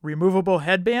 heads, removable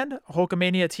headband,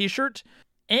 Hulkamania t-shirt,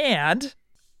 and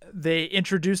they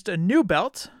introduced a new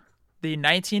belt, the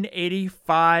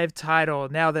 1985 title.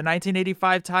 Now, the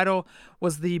 1985 title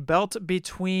was the belt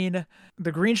between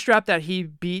the green strap that he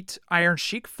beat Iron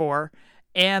Sheik for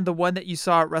and the one that you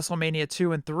saw at WrestleMania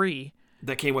 2 and 3.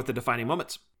 That came with the defining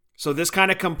moments. So this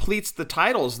kind of completes the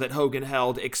titles that Hogan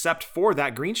held except for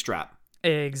that green strap.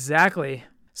 Exactly.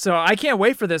 So I can't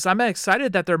wait for this. I'm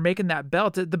excited that they're making that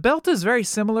belt. The belt is very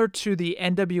similar to the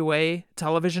NWA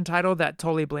television title that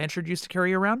Tully Blanchard used to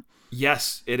carry around.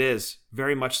 Yes, it is.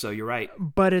 Very much so. You're right.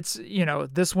 But it's,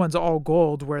 this one's all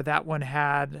gold where that one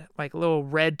had like a little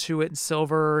red to it and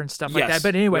silver and stuff like that.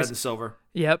 But anyways. Red and silver.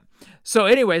 Yep. So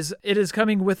anyways, it is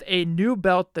coming with a new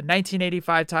belt, the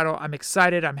 1985 title. I'm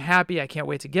excited. I'm happy. I can't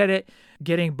wait to get it.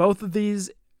 Getting both of these,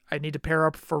 I need to pair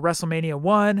up for WrestleMania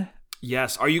 1.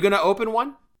 Yes. Are you going to open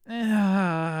one?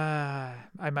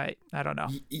 I might. I don't know.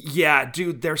 Yeah,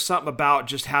 dude, there's something about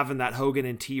just having that Hogan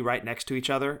and T right next to each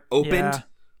other, opened,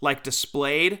 like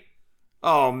displayed.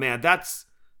 Oh man, that's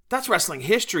wrestling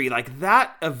history. Like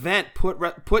that event put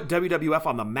WWF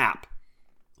on the map.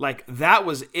 Like that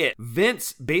was it.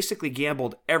 Vince basically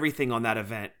gambled everything on that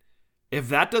event. If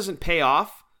that doesn't pay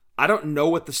off, I don't know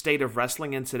what the state of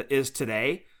wrestling is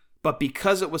today, but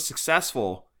because it was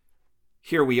successful,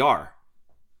 here we are.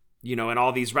 And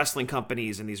all these wrestling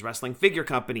companies and these wrestling figure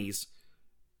companies,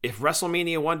 if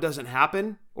WrestleMania 1 doesn't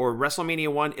happen or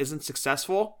WrestleMania 1 isn't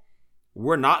successful,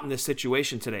 we're not in this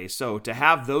situation today. So to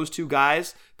have those two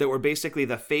guys that were basically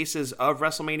the faces of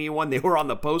WrestleMania 1, they were on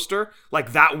the poster,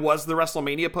 like that was the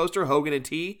WrestleMania poster, Hogan and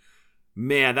T,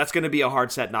 man, that's going to be a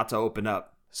hard set not to open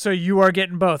up. So you are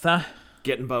getting both, huh?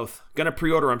 Getting both. Going to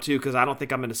pre-order them too because I don't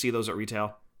think I'm going to see those at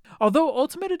retail. Although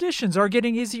Ultimate Editions are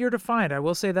getting easier to find, I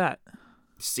will say that.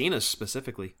 Cena's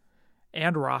specifically.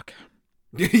 And Rock.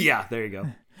 Yeah, there you go.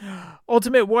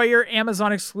 Ultimate Warrior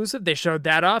Amazon exclusive. They showed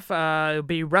that off. It'll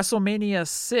be WrestleMania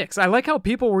 6. I like how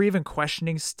people were even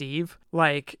questioning Steve.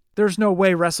 Like, there's no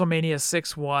way WrestleMania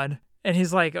 6 won. And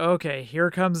he's like, okay,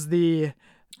 here comes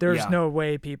there's no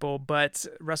way, people. But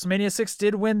WrestleMania 6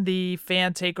 did win the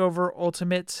Fan Takeover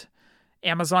Ultimate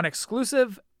Amazon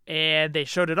exclusive. And they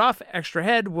showed it off. Extra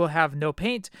head will have no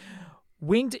paint.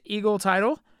 Winged Eagle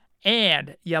title.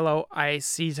 And Yellow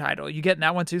IC title. You getting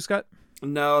that one too, Scott?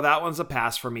 No, that one's a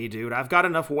pass for me, dude. I've got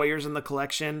enough Warriors in the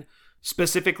collection.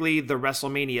 Specifically, the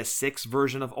WrestleMania 6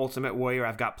 version of Ultimate Warrior.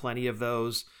 I've got plenty of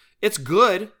those. It's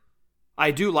good.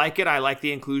 I do like it. I like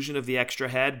the inclusion of the extra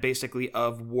head, basically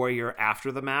of Warrior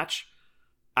after the match.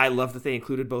 I love that they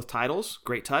included both titles.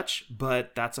 Great touch,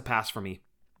 but that's a pass for me.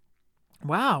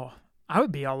 Wow. I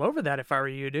would be all over that if I were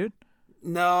you, dude.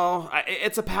 No,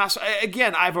 it's a pass.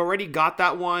 Again, I've already got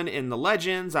that one in the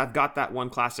Legends. I've got that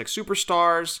one Classic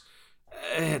Superstars.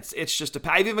 It's just a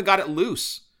pass. I've even got it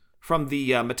loose from the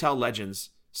Mattel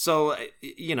Legends. So,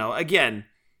 again,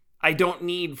 I don't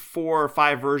need 4 or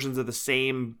 5 versions of the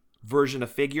same version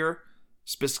of figure.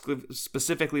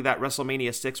 specifically that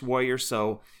WrestleMania 6 Warrior.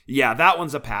 So, yeah, that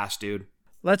one's a pass, dude.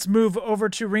 Let's move over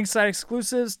to ringside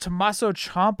exclusives. Tommaso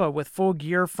Ciampa with full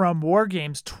gear from War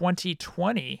Games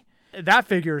 2020. That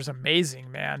figure is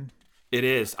amazing, man. It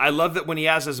is. I love that when he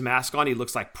has his mask on, he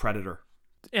looks like Predator.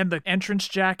 And the entrance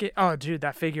jacket. Oh, dude,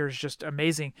 that figure is just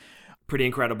amazing. Pretty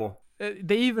incredible.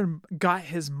 They even got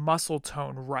his muscle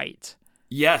tone right.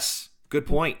 Yes. Good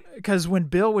point. Because when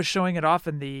Bill was showing it off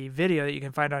in the video that you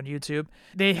can find on YouTube,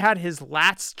 they had his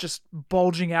lats just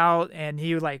bulging out, and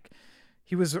he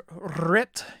was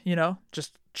ripped,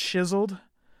 just chiseled.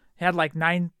 He had like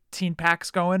 19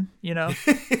 packs going,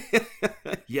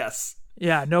 Yes.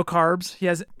 Yeah, no carbs. He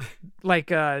has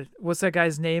what's that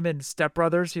guy's name in Step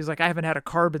Brothers? He's like, I haven't had a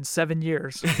carb in 7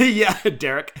 years. Yeah,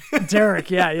 Derek. Derek,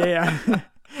 yeah.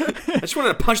 I just wanted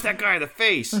to punch that guy in the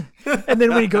face. And then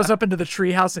when he goes up into the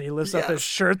treehouse and he lifts up his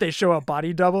shirt, they show a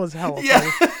body double. It's hella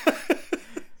funny.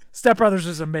 Step Brothers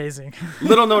is amazing.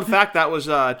 Little known fact, that was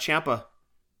Ciampa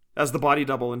as the body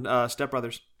double in Step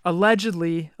Brothers.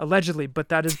 Allegedly, but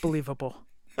that is believable.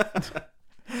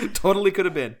 Totally could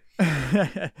have been.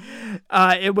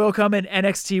 It will come in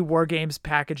NXT War Games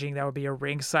packaging. That would be a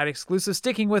ringside exclusive.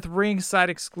 Sticking with ringside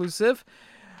exclusive,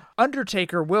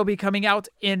 Undertaker will be coming out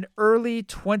in early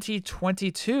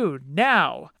 2022.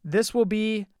 Now, this will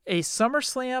be a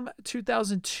SummerSlam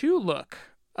 2002 look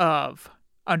of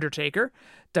Undertaker,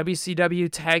 WCW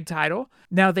tag title.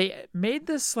 Now, they made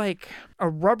this like a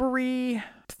rubbery,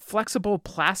 flexible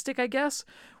plastic, I guess,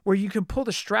 where you can pull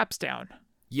the straps down.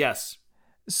 Yes.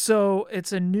 So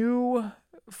it's a new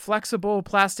flexible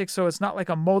plastic, so it's not like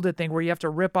a molded thing where you have to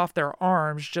rip off their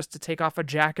arms just to take off a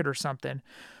jacket or something.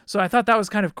 So I thought that was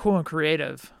kind of cool and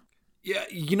creative. Yeah,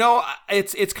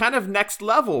 it's kind of next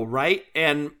level, right?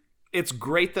 And it's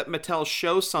great that Mattel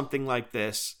shows something like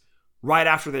this right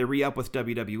after they re-up with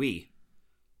WWE.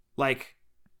 Like,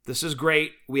 this is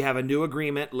great. We have a new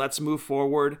agreement. Let's move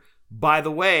forward. By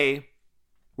the way,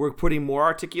 we're putting more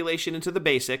articulation into the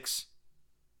basics.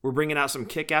 We're bringing out some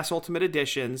kick-ass Ultimate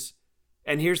Editions.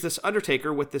 And here's this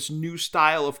Undertaker with this new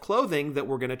style of clothing that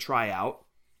we're going to try out.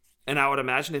 And I would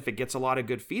imagine if it gets a lot of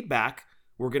good feedback,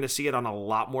 we're going to see it on a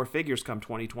lot more figures come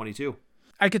 2022.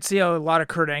 I could see a lot of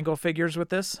Kurt Angle figures with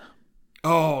this.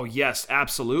 Oh, yes,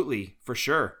 absolutely. For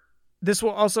sure. This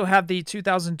will also have the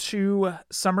 2002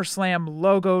 SummerSlam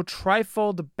logo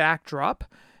trifold backdrop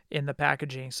in the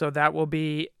packaging. So that will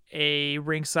be a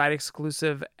ringside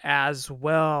exclusive as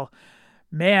well.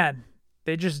 Man,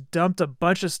 they just dumped a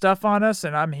bunch of stuff on us,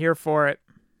 and I'm here for it.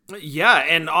 Yeah,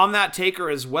 and on that Taker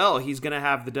as well, he's going to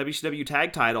have the WCW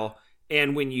tag title,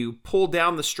 and when you pull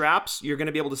down the straps, you're going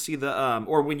to be able to see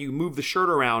or when you move the shirt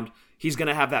around, he's going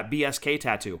to have that BSK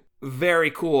tattoo.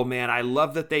 Very cool, man. I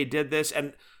love that they did this,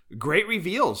 and great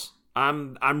reveals.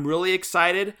 I'm really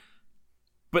excited,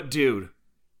 but dude,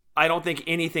 I don't think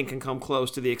anything can come close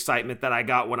to the excitement that I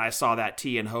got when I saw that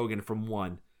T and Hogan from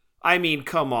 1. I mean,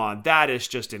 come on. That is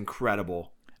just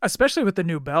incredible. Especially with the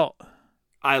new belt.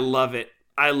 I love it.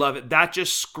 That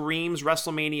just screams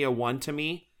WrestleMania 1 to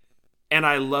me. And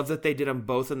I love that they did them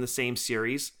both in the same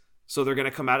series. So they're going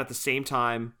to come out at the same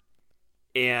time.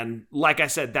 And like I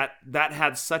said, that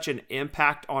had such an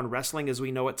impact on wrestling as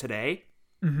we know it today.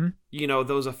 Mm-hmm.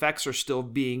 Those effects are still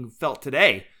being felt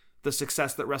today. The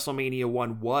success that WrestleMania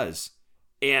 1 was.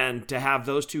 And to have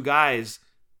those two guys,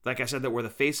 like I said, that were the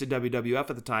face of WWF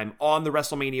at the time, on the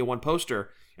WrestleMania 1 poster.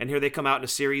 And here they come out in a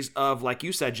series of, like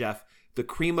you said, Jeff, the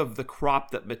cream of the crop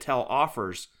that Mattel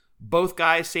offers. Both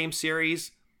guys, same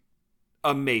series.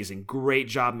 Amazing. Great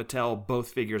job, Mattel.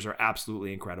 Both figures are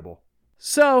absolutely incredible.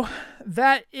 So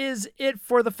that is it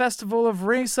for the Festival of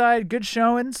Ringside. Good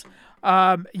showings.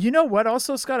 You know what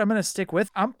also, Scott, I'm going to stick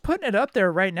with? I'm putting it up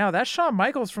there right now. That Shawn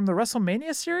Michaels from the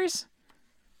WrestleMania series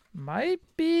might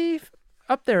be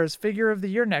up there as figure of the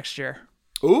year next year.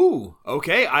 Ooh,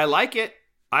 okay. I like it.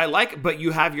 But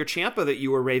you have your Ciampa that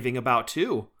you were raving about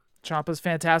too. Ciampa's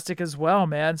fantastic as well,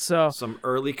 man. So some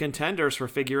early contenders for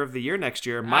figure of the year next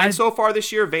year. Mine so far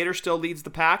this year, Vader still leads the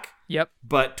pack. Yep.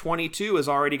 But 22 has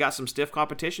already got some stiff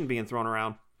competition being thrown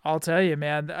around. I'll tell you,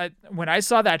 man. When I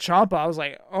saw that Ciampa, I was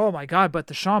like, oh my God, but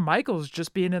the Shawn Michaels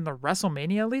just being in the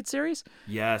WrestleMania Elite Series?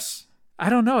 Yes. I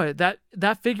don't know.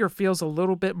 That figure feels a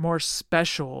little bit more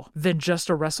special than just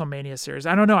a WrestleMania series.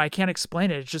 I don't know. I can't explain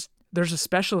it. It's just, there's a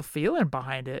special feeling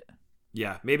behind it.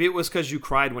 Yeah. Maybe it was because you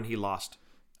cried when he lost.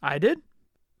 I did?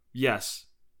 Yes.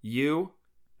 You,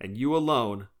 and you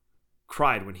alone,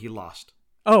 cried when he lost.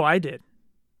 Oh, I did?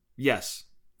 Yes.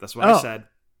 That's what I said.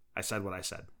 I said what I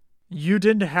said. You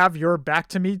didn't have your back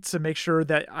to me to make sure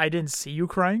that I didn't see you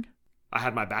crying? I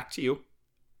had my back to you.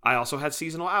 I also had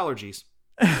seasonal allergies.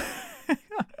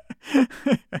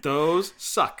 Those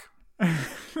suck.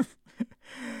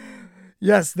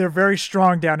 Yes, they're very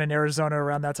strong down in Arizona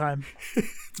around that time.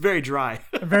 It's very dry.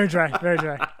 Very dry, very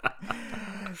dry.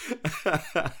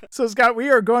 So, Scott, we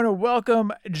are going to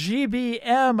welcome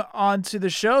GBM onto the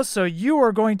show. So you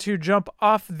are going to jump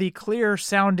off the clear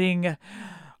sounding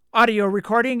audio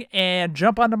recording and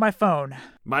jump onto my phone.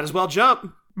 Might as well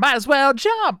jump. Might as well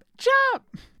jump.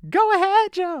 Go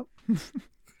ahead, jump.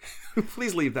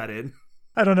 Please leave that in.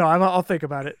 I don't know. I'll think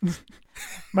about it.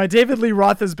 My David Lee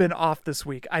Roth has been off this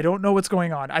week. I don't know what's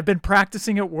going on. I've been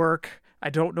practicing at work. I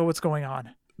don't know what's going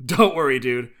on. Don't worry,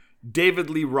 dude. David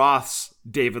Lee Roth's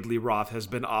David Lee Roth has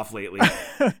been off lately.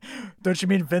 Don't you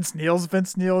mean Vince Neil's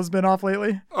Vince Neil has been off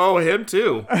lately? Oh, him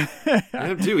too.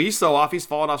 He's so off, he's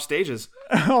fallen off stages.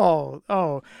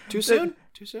 Oh. Too soon?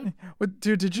 Too soon?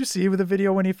 Dude, did you see the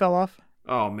video when he fell off?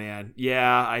 Oh, man.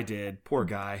 Yeah, I did. Poor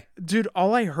guy. Dude,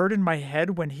 all I heard in my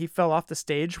head when he fell off the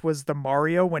stage was the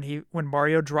Mario, when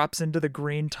Mario drops into the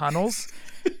green tunnels,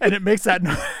 and it makes that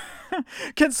noise.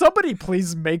 Can somebody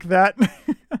please make that?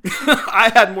 I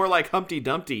had more like Humpty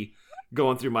Dumpty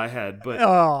going through my head, but...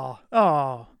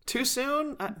 Oh. Too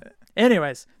soon?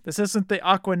 Anyways, this isn't the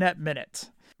Aquanet Minute.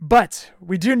 But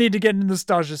we do need to get into the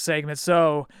nostalgia segment,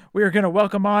 so we are going to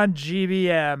welcome on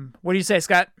GBM. What do you say,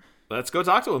 Scott? Let's go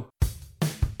talk to him.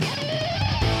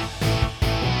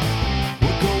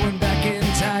 We're going back in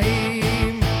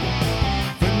time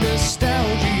for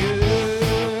nostalgia.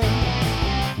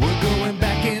 We're going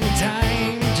back in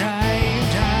time, nostalgia.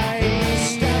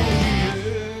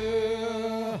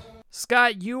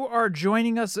 Scott, you are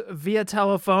joining us via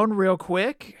telephone real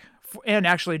quick, and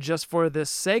actually just for this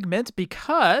segment,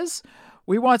 because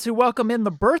we want to welcome in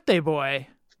the birthday boy,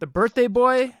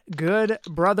 good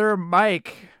brother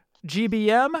Mike.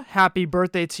 GBM, happy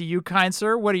birthday to you, kind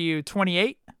sir. What are you,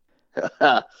 28?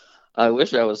 I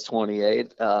wish I was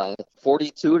 28.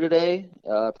 42 today.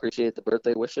 Appreciate the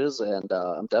birthday wishes, and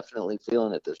I'm definitely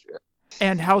feeling it this year.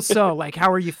 And how so? Like,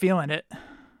 how are you feeling it?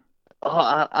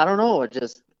 Oh, I don't know. It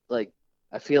just,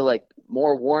 I feel like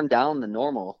more worn down than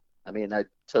normal. I mean, I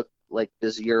took,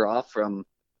 this year off from,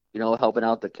 helping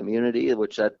out the community,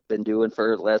 which I've been doing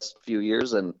for the last few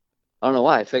years, and I don't know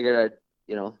why. I figured I'd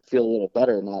feel a little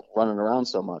better not running around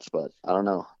so much, but I don't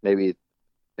know. Maybe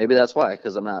that's why,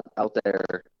 because I'm not out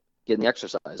there getting the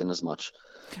exercise in as much.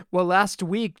 Well, last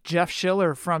week, Jeff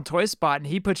Schiller from Toy Spot, and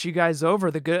he put you guys over,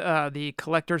 the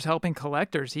Collectors Helping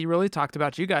Collectors. He really talked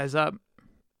about you guys up.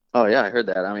 Oh, yeah, I heard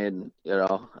that. I mean,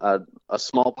 a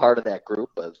small part of that group,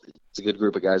 but it's a good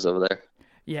group of guys over there.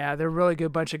 Yeah, they're a really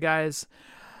good bunch of guys.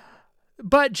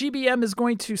 But GBM is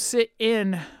going to sit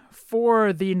in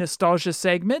for the nostalgia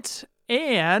segment,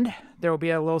 and there will be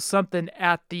a little something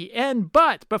at the end.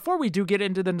 But before we do get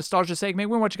into the nostalgia segment,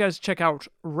 we want you guys to check out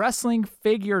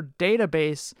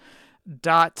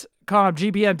WrestlingFigureDatabase.com.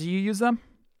 GBM, do you use them?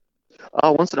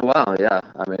 Oh, once in a while, yeah.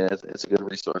 I mean, it's a good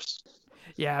resource.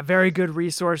 Yeah, very good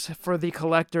resource for the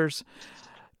collectors.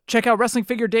 Check out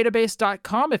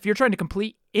WrestlingFigureDatabase.com. If you're trying to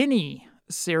complete any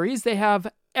series, they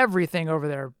have everything over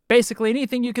there. Basically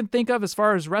anything you can think of as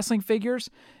far as wrestling figures,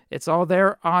 it's all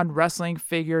there on Wrestling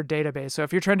Figure Database. So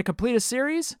if you're trying to complete a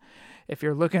series, if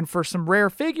you're looking for some rare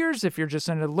figures, if you're just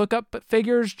going to look up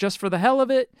figures just for the hell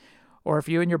of it, or if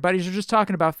you and your buddies are just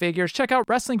talking about figures, check out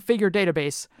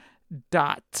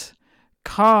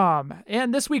WrestlingFigureDatabase.com.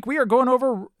 And this week we are going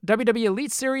over WWE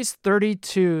Elite Series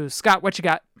 32. Scott, what you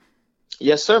got?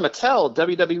 Yes, sir. Mattel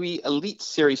WWE Elite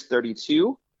Series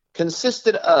 32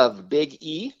 consisted of Big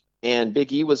E, and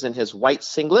Big E was in his white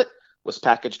singlet, was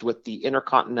packaged with the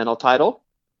Intercontinental title.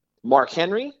 Mark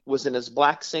Henry was in his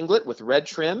black singlet with red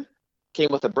trim, came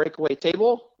with a breakaway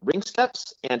table, ring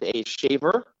steps, and a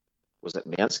shaver. Was it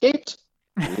Manscaped?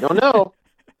 We don't know.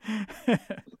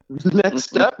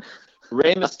 Next up,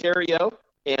 Rey Mysterio,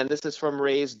 and this is from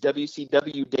Rey's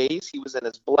WCW days. He was in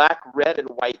his black, red, and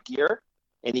white gear,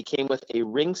 and he came with a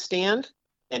ring stand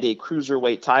and a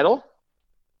cruiserweight title.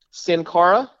 Sin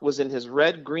Cara was in his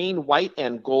red, green, white,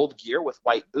 and gold gear with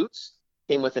white boots.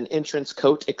 Came with an entrance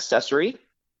coat accessory.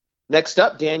 Next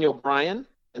up, Daniel Bryan,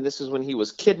 and this is when he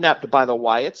was kidnapped by the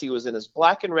Wyatts. He was in his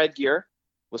black and red gear,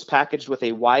 was packaged with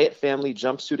a Wyatt family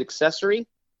jumpsuit accessory.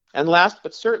 And last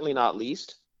but certainly not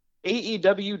least,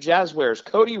 AEW Jazzwares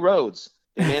Cody Rhodes.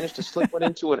 They managed to slip one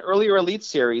into an earlier Elite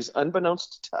Series,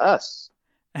 unbeknownst to us.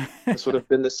 This would have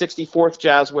been the 64th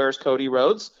Jazzwares Cody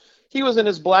Rhodes. He was in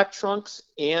his black trunks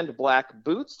and black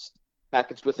boots,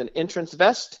 packaged with an entrance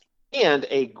vest and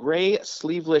a gray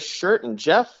sleeveless shirt. And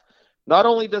Jeff, not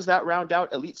only does that round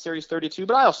out Elite Series 32,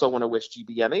 but I also want to wish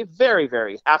GBM a very,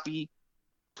 very happy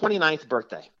 29th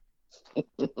birthday.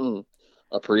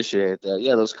 Appreciate that.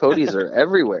 Yeah, those Codys are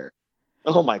everywhere.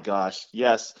 Oh my gosh,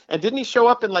 yes. And didn't he show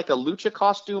up in like a lucha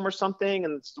costume or something,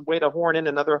 and it's a way to horn in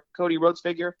another Cody Rhodes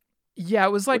figure? Yeah,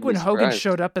 it was like when Hogan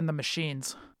showed up in the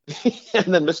machines.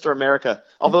 And then Mr. America,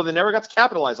 although they never got to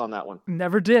capitalize on that one.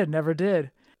 Never did.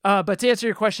 But to answer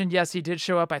your question, yes, he did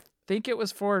show up. I think it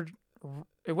wasn't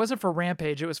for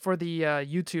Rampage. It was for the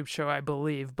YouTube show, I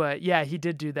believe. But yeah, he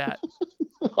did do that.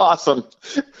 Awesome.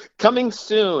 Coming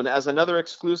soon as another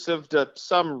exclusive to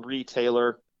some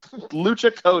retailer,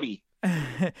 Lucha Cody.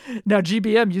 Now,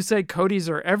 GBM, you said Cody's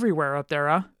are everywhere up there,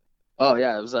 huh? Oh,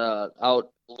 yeah. I was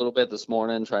out a little bit this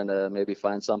morning trying to maybe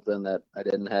find something that I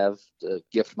didn't have to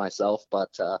gift myself,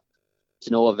 but to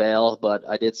no avail. But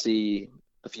I did see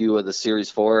a few of the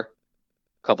Series 4,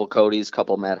 couple Cody's,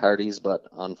 couple Matt Hardy's, but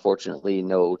unfortunately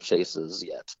no chases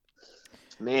yet.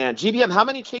 Man, GBM, how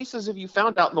many chases have you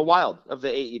found out in the wild of the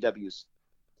AEWs?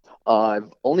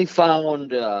 I've only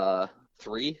found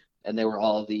 3, and they were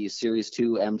all the Series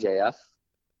 2 MJF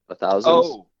 1000s.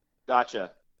 Oh,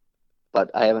 gotcha. But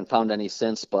I haven't found any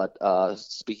since. But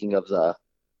speaking of the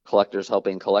collectors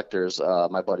helping collectors,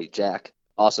 my buddy Jack,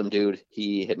 awesome dude,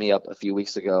 he hit me up a few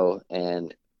weeks ago,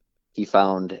 and he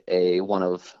found a one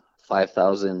of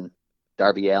 5,000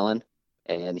 Darby Allin,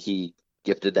 and he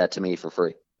gifted that to me for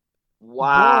free.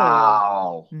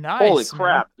 Wow! Whoa. Nice. Holy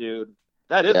crap, man. dude!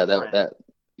 That is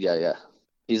yeah.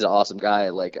 He's an awesome guy.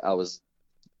 Like, I was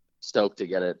stoked to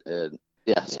get it. And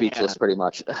speechless pretty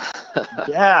much.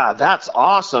 Yeah, that's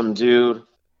awesome, dude.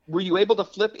 Were you able to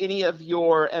flip any of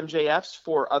your MJFs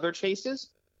for other chases?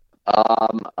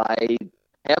 I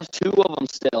have 2 of them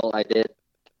still. I did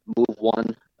move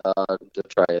one to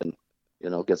try and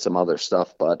get some other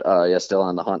stuff, but still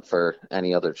on the hunt for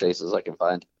any other chases I can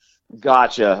find.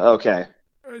 Gotcha. Okay.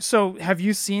 So have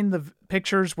you seen the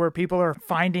pictures where people are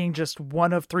finding just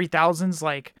one of 3,000s,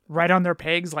 like right on their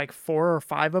pegs, like 4 or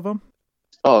 5 of them?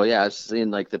 Oh yeah, I've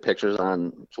seen like the pictures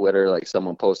on Twitter. Like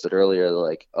someone posted earlier,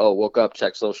 like, "Oh, woke up,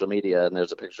 check social media, and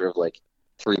there's a picture of like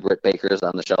 3 Britt Bakers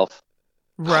on the shelf."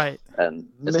 Right. And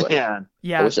it's man,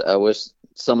 yeah. I wish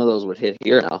some of those would hit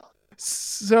here now.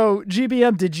 So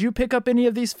GBM, did you pick up any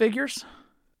of these figures?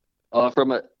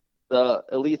 From the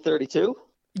Elite 32?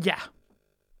 Yeah.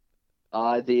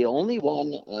 The only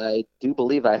one I do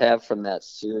believe I have from that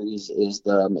series is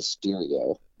the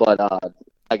Mysterio. But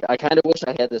I kind of wish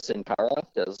I had the Sin Cara,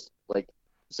 because like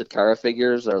Sin Cara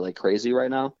figures are like crazy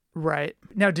right now. Right.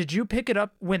 Now, did you pick it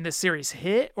up when the series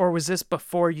hit, or was this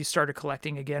before you started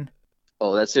collecting again?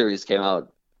 Oh, that series came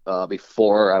out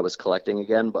before I was collecting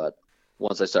again, but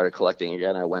once I started collecting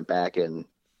again, I went back and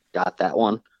got that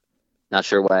one. Not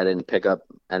sure why I didn't pick up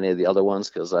any of the other ones,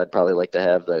 because I'd probably like to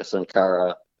have the Sin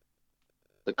Cara,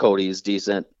 the Cody's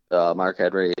decent, Mark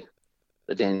Henry,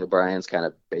 the Daniel Bryan's kind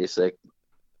of basic,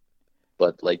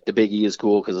 but like the Big E is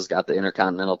cool because it's got the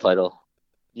Intercontinental title.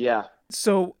 Yeah.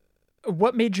 So,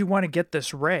 what made you want to get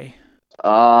this Ray?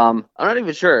 I'm not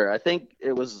even sure. I think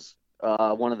it was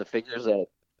one of the figures that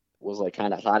was like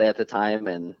kind of hot at the time,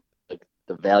 and like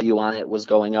the value on it was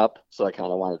going up, so I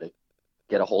kind of wanted to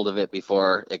get a hold of it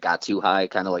before it got too high,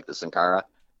 kind of like the Sin Cara.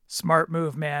 Smart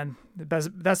move, man. That's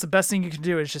the best thing you can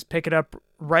do, is just pick it up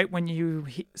right when you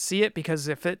see it, because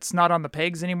if it's not on the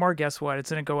pegs anymore, guess what? It's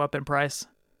going to go up in price.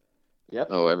 Yep.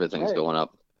 Oh, everything's going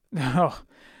up. Oh,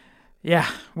 yeah,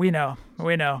 we know.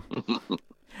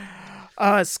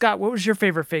 Scott, what was your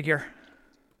favorite figure?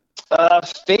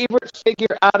 Favorite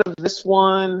figure out of this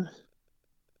one?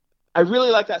 I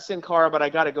really like that Sin Cara, but I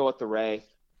got to go with the Ray.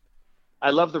 I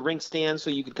love the ring stand, so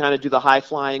you could kind of do the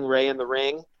high-flying Ray in the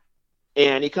ring.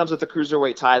 And he comes with a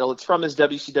cruiserweight title. It's from his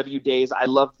WCW days. I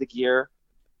love the gear,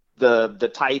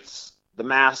 the tights, the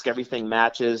mask, everything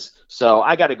matches. So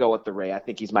I got to go with the Ray. I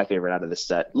think he's my favorite out of this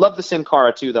set. Love the Sin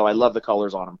Cara too, though. I love the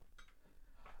colors on him.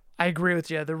 I agree with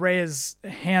you. The Ray is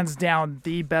hands down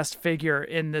the best figure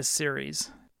in this series.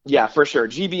 Yeah, for sure.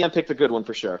 GBM picked a good one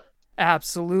for sure.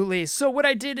 Absolutely. So what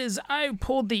I did is I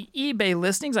pulled the eBay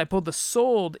listings. I pulled the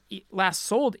last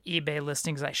sold eBay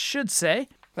listings, I should say.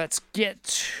 Let's get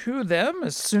to them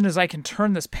as soon as I can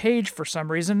turn this page for some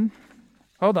reason.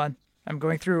 Hold on. I'm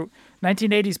going through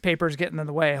 1980s papers getting in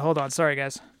the way. Hold on. Sorry,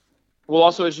 guys. Well,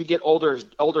 also, as you get older,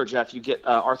 Jeff, you get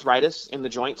arthritis in the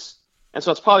joints. And so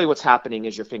it's probably what's happening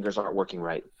is your fingers aren't working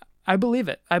right. I believe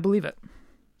it.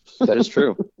 That is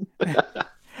true.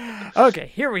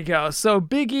 Okay, here we go. So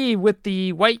Big E with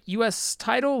the white U.S.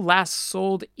 title, last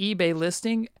sold eBay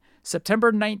listing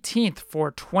September 19th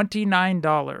for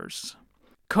 $29.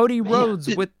 Cody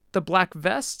Rhodes with the black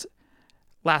vest,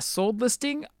 last sold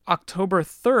listing October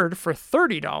 3rd for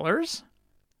 $30.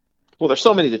 Well, there's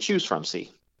so many to choose from,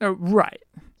 see. Right.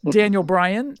 Daniel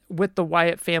Bryan with the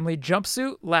Wyatt family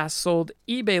jumpsuit, last sold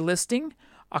eBay listing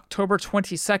October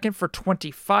 22nd for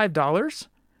 $25.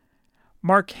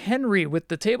 Mark Henry with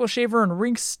the table shaver and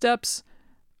ring steps.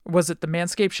 Was it the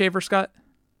Manscaped shaver, Scott?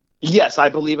 Yes, I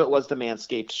believe it was the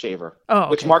Manscaped shaver. Oh, okay,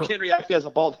 which Mark cool. Henry actually has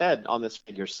a bald head on this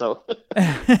figure, so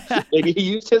maybe he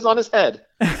used his on his head.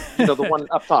 The one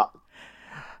up top.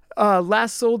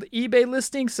 Last sold eBay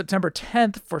listing September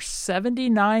 10th for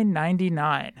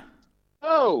 $79.99.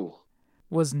 Oh.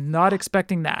 Was not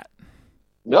expecting that.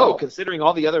 No, considering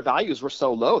all the other values were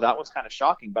so low, that was kind of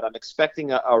shocking, but I'm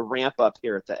expecting a ramp up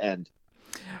here at the end.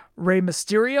 Rey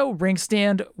Mysterio ring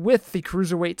stand with the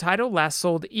Cruiserweight title. Last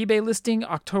sold eBay listing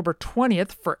October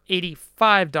 20th for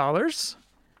 $85.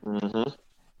 Mm-hmm.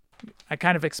 I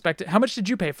kind of expected. How much did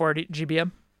you pay for it,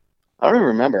 GBM? I don't even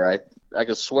remember. I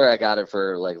could swear I got it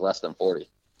for like less than 40.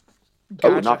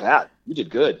 Gotcha. Oh, not bad. You did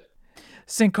good.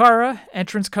 Sin Cara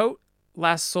entrance coat.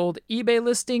 Last sold eBay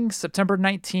listing September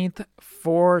 19th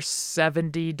for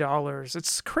 $70.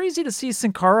 It's crazy to see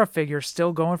Sin Cara figures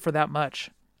still going for that much.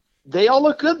 They all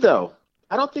look good, though.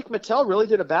 I don't think Mattel really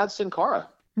did a bad Sin Cara.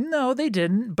 No, they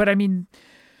didn't. But I mean,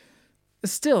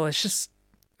 still, it's just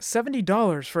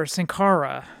 $70 for a Sin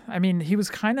Cara. I mean, he was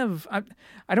kind of,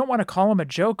 I don't want to call him a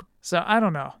joke. So I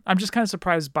don't know. I'm just kind of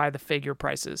surprised by the figure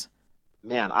prices.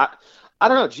 Man, I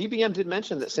don't know. GBM did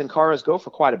mention that Sin Caras go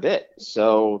for quite a bit.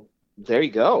 So there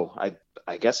you go.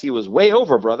 I guess he was way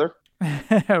over, brother.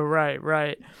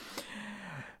 Right.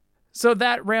 So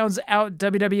that rounds out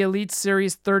WWE Elite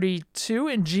Series 32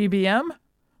 in GBM.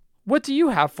 What do you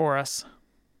have for us?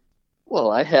 Well,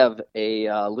 I have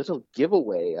a little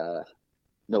giveaway.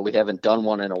 No, we haven't done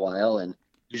one in a while, and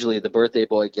usually the birthday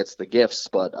boy gets the gifts,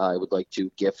 but I would like to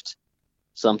gift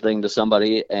something to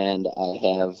somebody, and I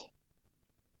have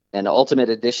an Ultimate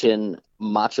Edition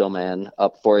Macho Man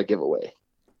up for a giveaway.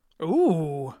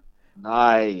 Ooh.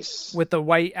 Nice. With the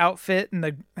white outfit and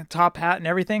the top hat and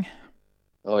everything?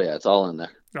 Oh, yeah, it's all in there.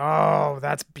 Oh,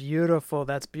 that's beautiful.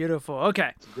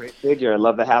 Okay. It's a great figure. I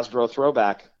love the Hasbro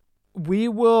throwback. We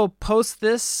will post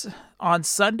this on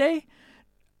Sunday.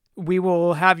 We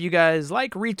will have you guys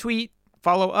retweet,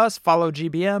 follow us, follow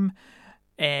GBM.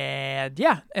 And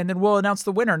then we'll announce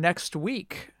the winner next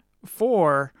week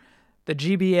for the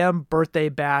GBM Birthday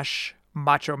Bash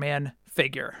Macho Man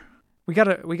figure. We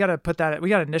gotta put that. We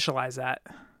gotta initialize that,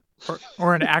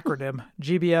 or an acronym.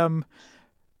 GBM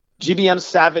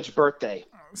Savage Birthday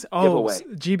giveaway.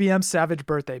 GBM Savage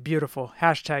Birthday. Beautiful.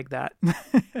 Hashtag that.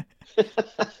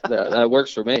 That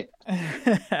works for me.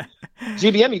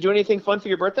 GBM, you do anything fun for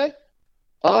your birthday?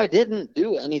 Oh, I didn't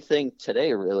do anything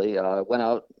today, really. Went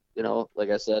out, like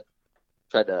I said,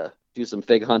 tried to do some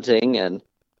fig hunting, and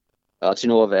to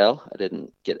no avail. I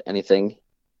didn't get anything,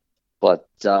 but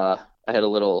I had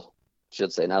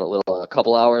a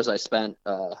couple hours I spent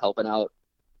helping out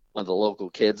one of the local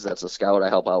kids that's a scout. I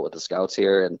help out with the scouts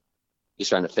here, and he's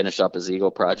trying to finish up his Eagle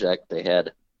project. They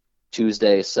had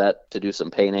Tuesday set to do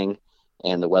some painting,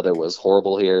 and the weather was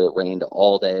horrible here. It rained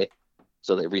all day,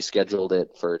 so they rescheduled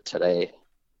it for today.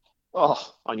 Oh,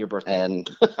 on your birthday. And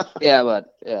yeah,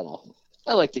 but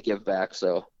I like to give back,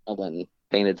 so I went and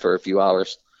painted for a few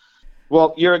hours.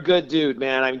 Well, you're a good dude,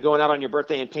 man. I'm going out on your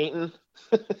birthday and painting.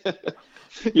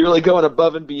 You're really going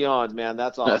above and beyond, man.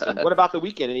 That's awesome. What about the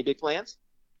weekend? Any big plans?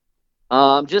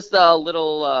 Just a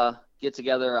little get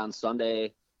together on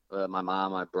Sunday. My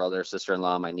mom, my brother,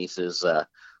 sister-in-law, my nieces.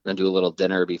 Gonna do a little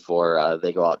dinner before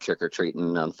they go out trick or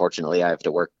treating. Unfortunately, I have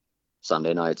to work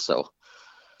Sunday night, so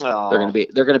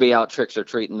they're gonna be out tricks or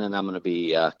treating, and I'm gonna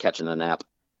be catching a nap.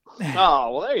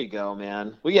 Oh, well, there you go,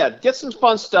 man. Well, yeah, get some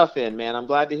fun stuff in, man. I'm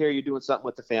glad to hear you're doing something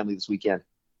with the family this weekend.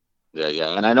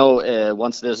 Yeah, and I know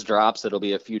once this drops, it'll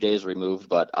be a few days removed,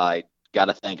 but I got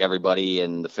to thank everybody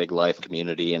in the Fig Life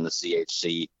community and the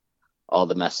CHC, all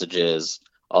the messages,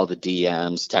 all the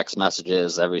DMs, text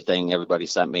messages, everything everybody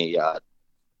sent me.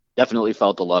 Definitely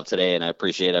felt the love today, and I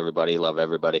appreciate everybody. Love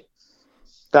everybody.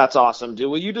 That's awesome,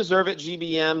 dude. Well, you deserve it,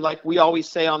 GBM. Like we always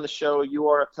say on the show, you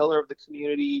are a pillar of the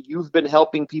community. You've been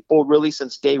helping people really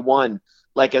since day one.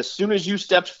 Like as soon as you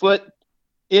stepped foot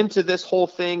into this whole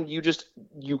thing,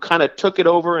 you kind of took it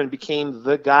over and became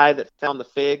the guy that found the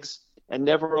figs and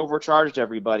never overcharged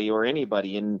everybody or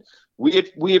anybody. And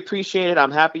we appreciate it.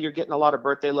 I'm happy you're getting a lot of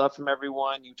birthday love from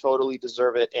everyone. You totally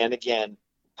deserve it. And again,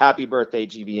 happy birthday,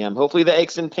 GBM. Hopefully the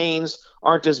aches and pains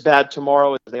aren't as bad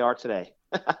tomorrow as they are today.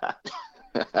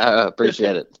 I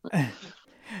appreciate it.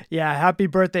 Yeah, happy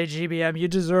birthday, GBM. You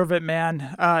deserve it,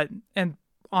 man. And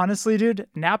honestly, dude,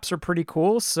 naps are pretty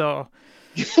cool, so...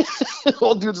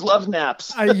 Old dudes love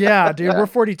naps. Yeah, dude, we're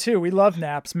 42. We love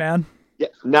naps, man. Yeah,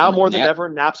 now more than ever,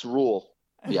 naps rule.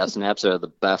 Yes, naps are the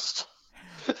best.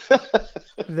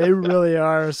 They really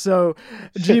are. So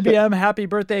GBM, happy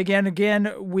birthday again.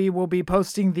 Again, we will be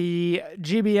posting the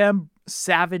GBM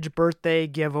Savage birthday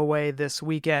giveaway this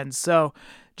weekend. So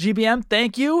GBM,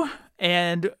 thank you.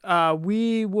 And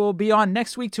we will be on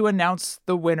next week to announce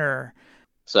the winner.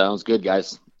 Sounds good,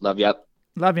 guys. Love you.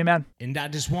 Love you, man. And I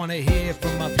just want to hear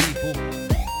from my people.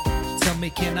 Tell me,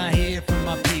 can I hear from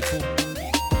my people?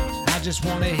 I just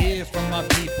want to hear from my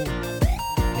people.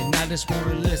 And I just want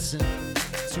to listen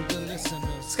to the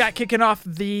listeners. Scott, kicking off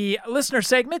the listener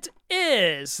segment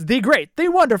is the great, the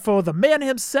wonderful, the man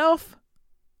himself,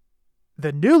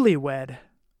 the newlywed,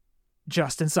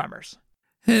 Justin Summers.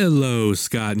 Hello,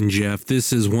 Scott and Jeff.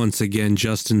 This is once again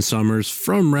Justin Summers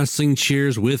from Wrestling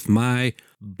Cheers with my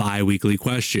bi-weekly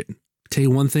question. Tell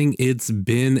you one thing, it's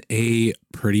been a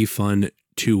pretty fun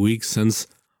 2 weeks since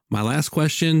my last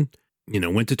question.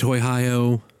 Went to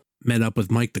Toy-Hio, met up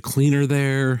with Mike the Cleaner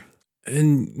there,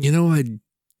 and, I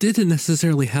didn't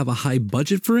necessarily have a high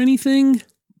budget for anything,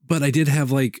 but I did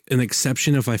have like an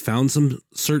exception. If I found some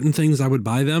certain things, I would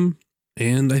buy them.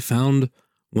 And I found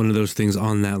one of those things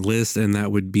on that list, and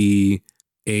that would be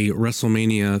a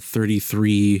WrestleMania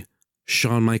 33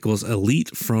 Shawn Michaels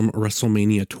Elite from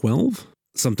WrestleMania 12.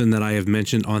 Something that I have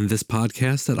mentioned on this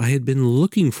podcast that I had been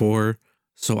looking for.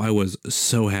 So I was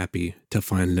so happy to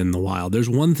find it in the wild. There's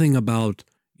one thing about,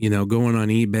 going on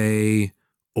eBay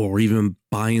or even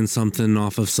buying something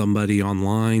off of somebody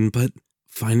online, but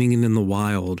finding it in the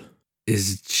wild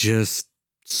is just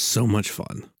so much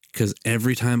fun. Because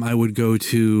every time I would go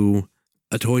to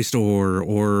a toy store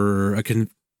or a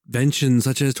convention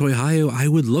such as Toy-Hio, I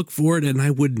would look for it and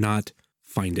I would not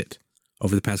find it.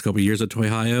 Over the past couple of years at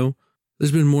Toy-Hio,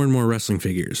 there's been more and more wrestling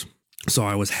figures. So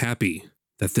I was happy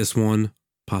that this one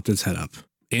popped its head up.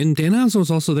 And Danhausen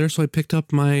was also there, so I picked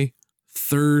up my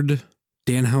third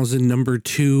Danhausen number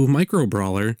 2 Micro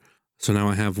Brawler. So now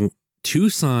I have 2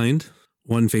 signed,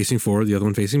 one facing forward, the other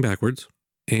one facing backwards,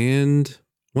 and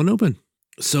one open.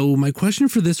 So my question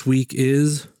for this week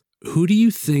is, who do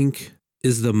you think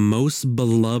is the most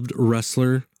beloved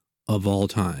wrestler of all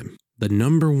time? The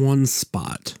number 1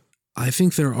 spot. I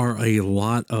think there are a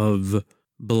lot of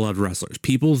beloved wrestlers,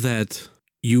 people that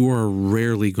you are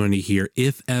rarely going to hear,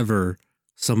 if ever,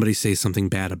 somebody say something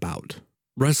bad about.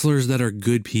 Wrestlers that are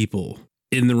good people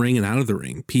in the ring and out of the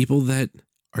ring. People that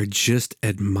are just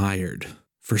admired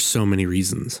for so many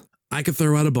reasons. I could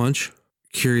throw out a bunch.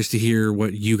 Curious to hear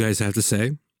what you guys have to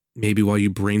say. Maybe while you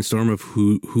brainstorm of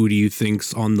who do you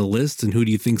think's on the list and who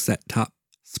do you think's that top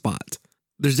spot.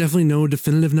 There's definitely no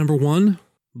definitive number 1,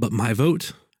 but my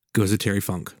vote goes to Terry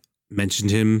Funk. Mentioned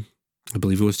him, I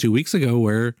believe it was 2 weeks ago,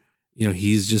 where,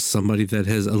 he's just somebody that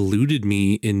has eluded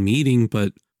me in meeting,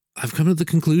 but I've come to the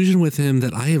conclusion with him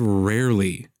that I have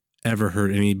rarely ever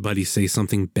heard anybody say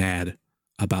something bad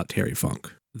about Terry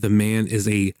Funk. The man is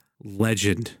a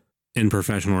legend in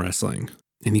professional wrestling,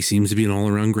 and he seems to be an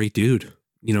all-around great dude.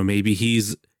 Maybe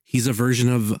he's a version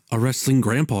of a wrestling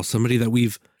grandpa, somebody that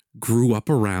we've grew up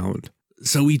around,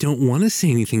 so we don't want to say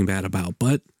anything bad about,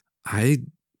 but I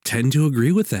tend to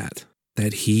agree with that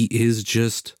he is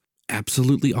just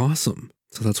absolutely awesome.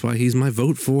 So that's why he's my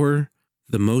vote for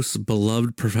the most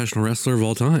beloved professional wrestler of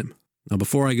all time. Now,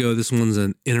 before I go, this one's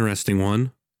an interesting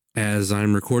one. As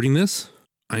I'm recording this,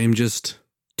 I am just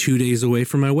 2 days away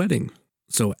from my wedding.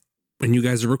 So when you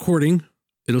guys are recording,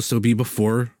 it'll still be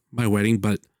before my wedding,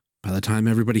 but by the time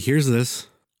everybody hears this,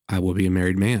 I will be a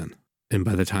married man. And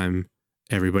by the time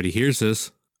everybody hears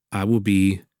this, I will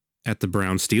be at the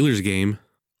Browns-Steelers game.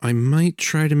 I might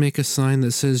try to make a sign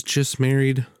that says just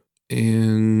married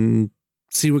and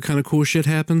see what kind of cool shit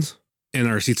happens. And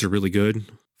our seats are really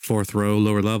good. 4th row,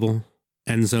 lower level,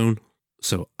 end zone.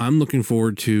 So I'm looking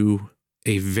forward to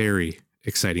a very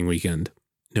exciting weekend.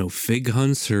 No fig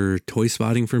hunts or toy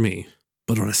spotting for me.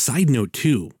 But on a side note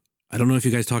too, I don't know if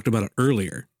you guys talked about it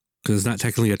earlier, because it's not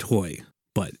technically a toy,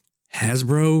 but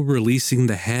Hasbro releasing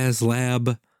the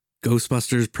HasLab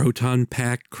Ghostbusters Proton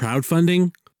Pack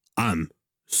crowdfunding, I'm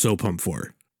so pumped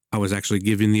for. I was actually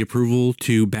given the approval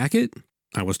to back it.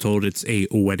 I was told it's a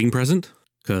wedding present,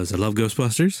 because I love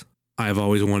Ghostbusters. I've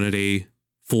always wanted a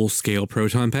full-scale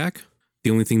Proton Pack.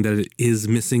 The only thing that it is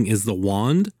missing is the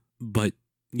wand, but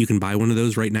you can buy one of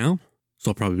those right now,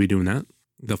 so I'll probably be doing that.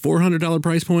 The $400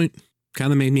 price point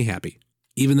kind of made me happy,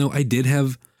 even though I did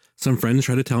have some friends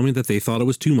try to tell me that they thought it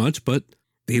was too much, but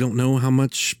they don't know how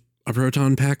much a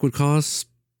Proton Pack would cost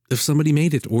if somebody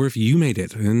made it or if you made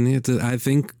it. And I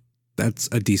think that's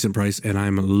a decent price, and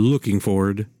I'm looking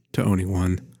forward to owning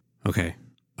one. Okay,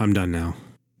 I'm done now.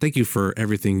 Thank you for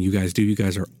everything you guys do. You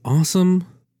guys are awesome.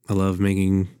 I love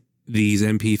making these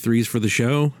MP3s for the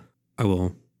show. I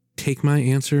will take my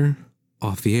answer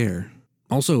off the air.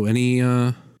 Also, any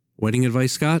wedding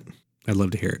advice, Scott? I'd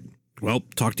love to hear it. Well,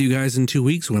 talk to you guys in 2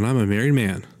 weeks when I'm a married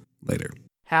man. Later.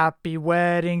 Happy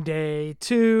wedding day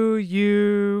to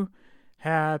you.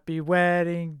 Happy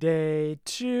wedding day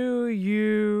to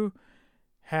you.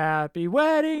 Happy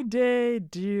wedding day,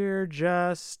 dear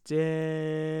Justin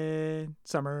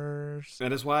Summers.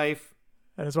 And his wife.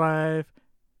 And his wife.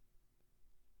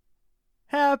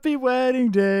 Happy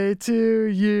wedding day to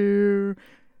you.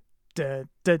 Da,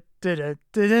 da, da, da,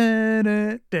 da,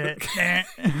 da, da, da.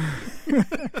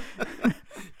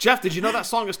 Jeff, did you know that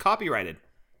song is copyrighted?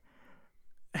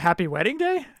 Happy wedding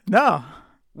day? No.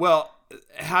 Well,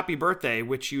 Happy Birthday,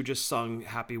 which you just sung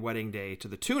Happy Wedding Day to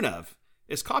the tune of,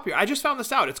 is copyrighted. I just found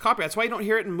this out. It's copyrighted. That's why you don't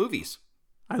hear it in movies.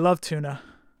 I love tuna.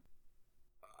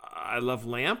 I love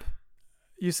lamp.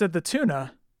 You said the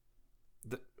tuna.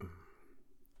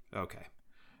 Okay.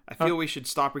 I feel we should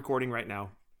stop recording right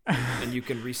now, and you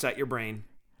can reset your brain,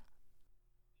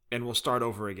 and we'll start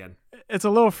over again. It's a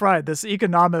little fried. This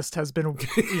economist has been,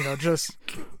 just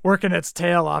working its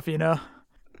tail off,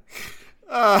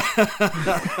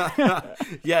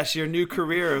 Yes, your new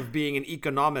career of being an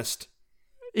economist.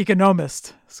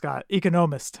 Economist, Scott.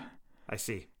 Economist. I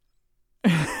see.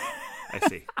 I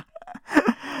see.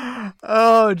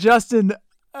 Oh, Justin,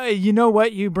 you know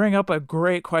what? You bring up a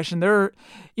great question. There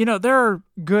are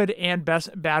good and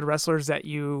bad wrestlers that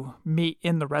you meet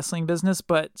in the wrestling business,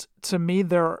 but to me,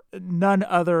 there are none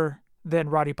other than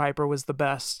Roddy Piper was the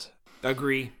best.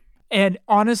 Agree. And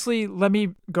honestly, let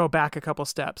me go back a couple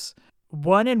steps.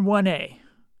 1 and 1A,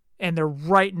 and they're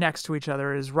right next to each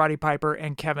other, is Roddy Piper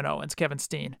and Kevin Owens, Kevin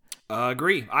Steen.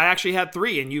 Agree. I actually had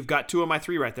 3, and you've got 2 of my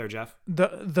 3 right there, Jeff.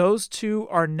 Those two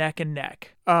are neck and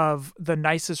neck of the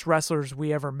nicest wrestlers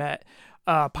we ever met.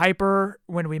 Piper,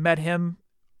 when we met him,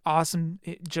 awesome.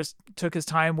 He just took his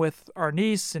time with our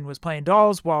niece and was playing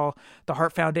dolls, while the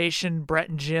Hart Foundation, Brett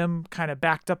and Jim, kind of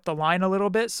backed up the line a little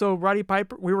bit. So Roddy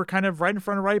Piper, we were kind of right in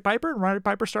front of Roddy Piper, and Roddy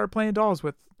Piper started playing dolls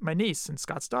with my niece and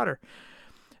Scott's daughter.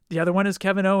 The other one is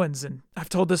Kevin Owens, and I've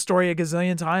told this story a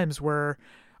gazillion times where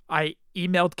I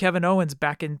emailed Kevin Owens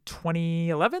back in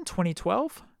 2011,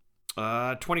 2012?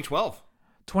 2012.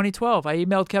 2012. I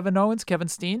emailed Kevin Owens, Kevin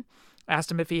Steen,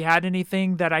 asked him if he had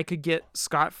anything that I could get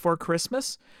Scott for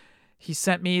Christmas. He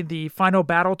sent me the Final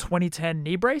Battle 2010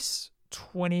 knee brace,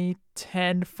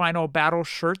 2010 Final Battle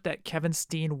shirt that Kevin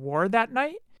Steen wore that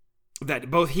night.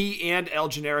 That both he and El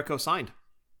Generico signed.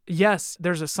 Yes,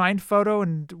 there's a signed photo,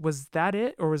 and was that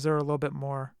it, or was there a little bit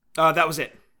more? That was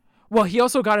it. Well, he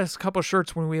also got us a couple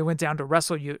shirts when we went down to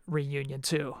Wrestle Reunion,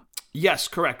 too. Yes,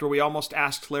 correct, where we almost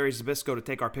asked Larry Zbyszko to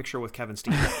take our picture with Kevin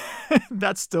Steen.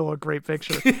 That's still a great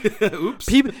picture. Oops.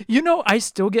 People, I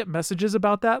still get messages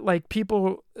about that. Like,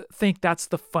 people think that's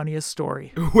the funniest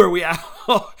story.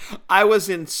 I was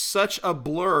in such a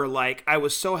blur. Like, I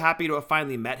was so happy to have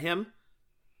finally met him.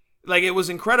 Like, it was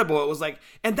incredible. It was like,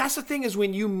 and that's the thing is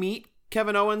when you meet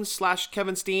Kevin Owens /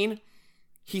 Kevin Steen,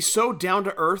 he's so down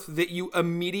to earth that you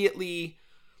immediately,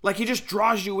 like, he just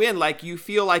draws you in. Like, you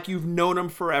feel like you've known him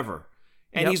forever,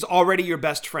 and he's already your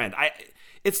best friend.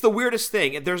 It's the weirdest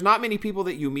thing. There's not many people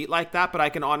that you meet like that, but I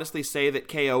can honestly say that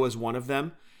KO is one of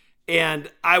them. And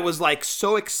I was like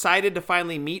so excited to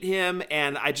finally meet him,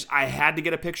 and I had to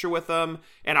get a picture with him,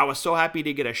 and I was so happy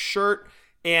to get a shirt.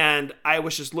 And I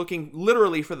was just looking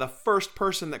literally for the first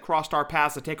person that crossed our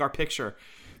paths to take our picture.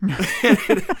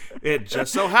 It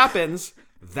just so happens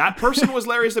that person was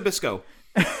Larry Zbyszko.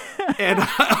 And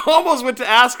I almost went to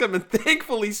ask him, and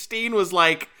thankfully Steen was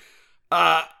like,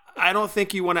 I don't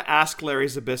think you want to ask Larry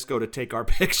Zbyszko to take our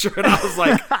picture. And I was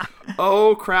like,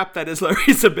 oh crap, that is Larry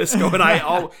Zbyszko.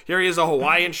 And here he is, a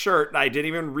Hawaiian shirt, and I didn't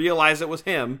even realize it was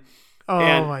him.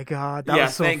 Oh my God. That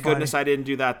was so thank funny. goodness I didn't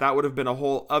do that. That would have been a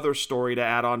whole other story to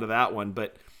add on to that one.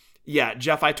 But yeah,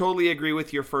 Jeff, I totally agree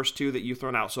with your first 2 that you've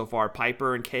thrown out so far.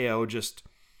 Piper and KO, just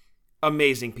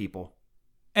amazing people.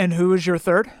 And who was your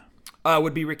third?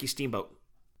 Would be Ricky Steamboat.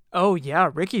 Oh yeah,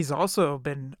 Ricky's also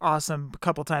been awesome a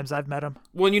couple times I've met him.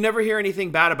 Well, you never hear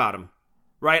anything bad about him,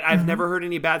 right? I've never heard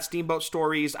any bad Steamboat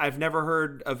stories. I've never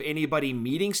heard of anybody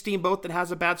meeting Steamboat that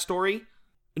has a bad story.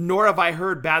 Nor have I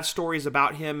heard bad stories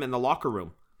about him in the locker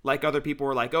room. Like other people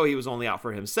were like, oh, he was only out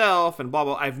for himself and blah,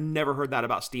 blah. I've never heard that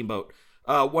about Steamboat.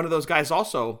 One of those guys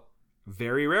also,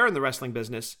 very rare in the wrestling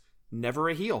business, never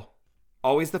a heel.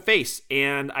 Always the face.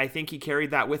 And I think he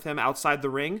carried that with him outside the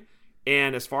ring.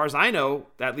 And as far as I know,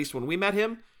 at least when we met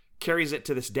him, carries it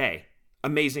to this day.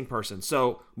 Amazing person.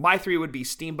 So my 3 would be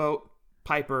Steamboat,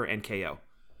 Piper, and KO.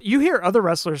 You hear other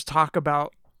wrestlers talk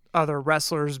about other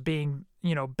wrestlers being,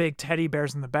 big teddy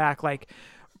bears in the back. Like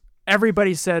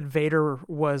everybody said Vader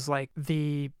was like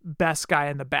the best guy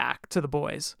in the back to the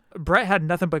boys. Bret had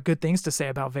nothing but good things to say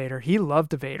about Vader. He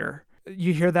loved Vader.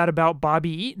 You hear that about Bobby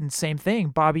Eaton, same thing.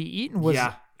 Bobby Eaton was...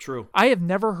 Yeah, true. I have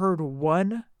never heard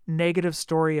one negative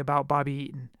story about Bobby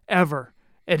Eaton, ever.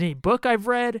 Any book I've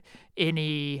read,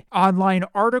 any online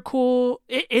article,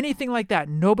 anything like that.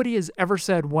 Nobody has ever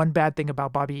said one bad thing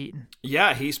about Bobby Eaton.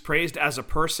 Yeah, he's praised as a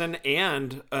person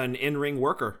and an in-ring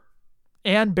worker.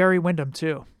 And Barry Windham,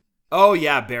 too. Oh,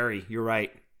 yeah, Barry. You're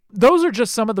right. Those are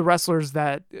just some of the wrestlers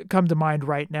that come to mind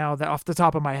right now that off the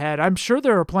top of my head. I'm sure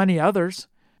there are plenty others.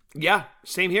 Yeah,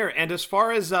 same here. And as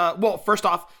far as, well, first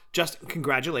off, Justin,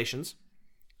 congratulations.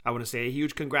 I want to say a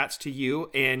huge congrats to you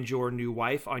and your new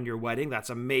wife on your wedding. That's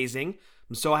amazing.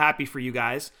 I'm so happy for you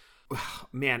guys.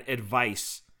 Man,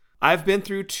 advice. I've been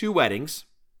through 2 weddings.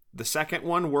 The second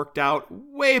one worked out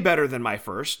way better than my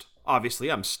first. Obviously,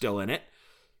 I'm still in it.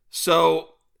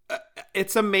 So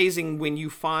it's amazing when you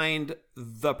find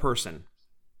the person.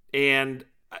 And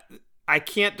I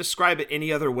can't describe it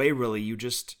any other way, really.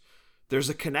 There's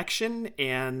a connection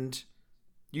and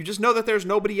you just know that there's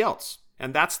nobody else.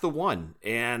 And that's the one.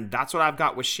 And that's what I've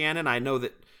got with Shannon. I know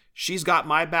that she's got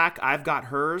my back. I've got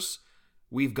hers.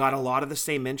 We've got a lot of the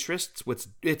same interests, which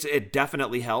it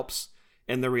definitely helps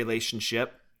in the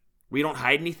relationship. We don't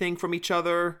hide anything from each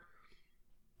other.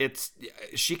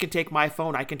 She can take my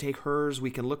phone. I can take hers.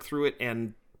 We can look through it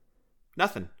and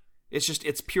nothing.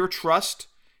 It's pure trust.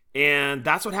 And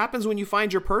that's what happens when you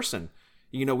find your person.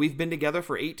 You know, we've been together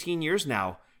for 18 years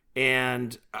now.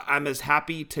 And I'm as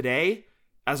happy today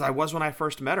as I was when I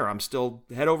first met her. I'm still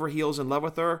head over heels in love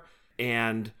with her,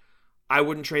 and I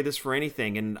wouldn't trade this for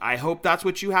anything. And I hope that's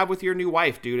what you have with your new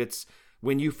wife, dude. It's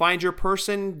when you find your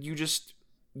person,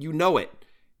 you know it.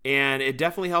 And it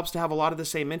definitely helps to have a lot of the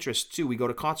same interests, too. We go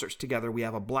to concerts together. We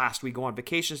have a blast. We go on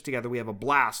vacations together. We have a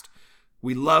blast.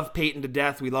 We love Peyton to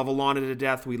death. We love Alana to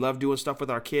death. We love doing stuff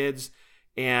with our kids.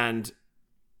 And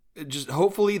just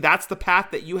hopefully that's the path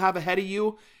that you have ahead of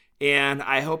you. And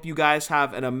I hope you guys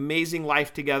have an amazing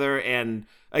life together. And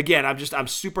again, I'm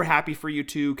super happy for you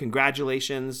two.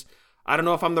 Congratulations. I don't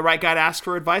know if I'm the right guy to ask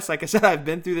for advice. Like I said, I've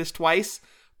been through this twice,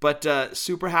 but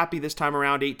super happy this time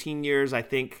around. 18 years. I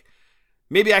think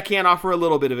maybe I can offer a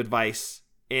little bit of advice.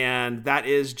 And that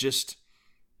is just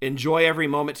enjoy every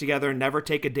moment together. Never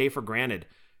take a day for granted.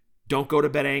 Don't go to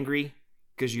bed angry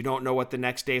because you don't know what the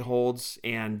next day holds.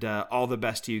 And all the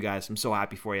best to you guys. I'm so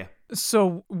happy for you.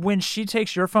 So when she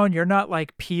takes your phone, you're not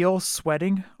like Peele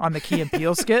sweating on the Key and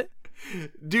Peele skit?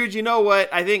 Dude, you know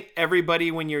what? I think everybody,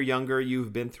 when you're younger,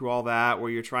 you've been through all that where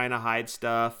you're trying to hide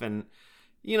stuff. And,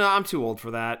 you know, I'm too old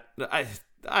for that.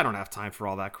 I don't have time for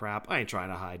all that crap. I ain't trying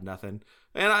to hide nothing.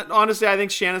 And honestly, I think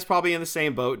Shannon's probably in the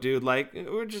same boat, dude. Like,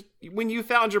 when you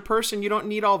found your person, you don't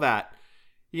need all that.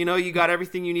 You know, you got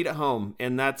everything you need at home.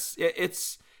 And it's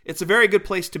a very good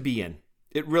place to be in.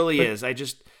 It really is.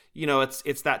 You know,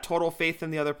 it's that total faith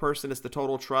in the other person. It's the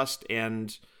total trust,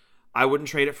 and I wouldn't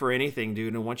trade it for anything,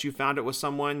 dude. And once you found it with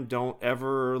someone, don't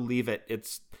ever leave it.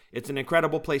 It's an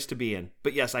incredible place to be in.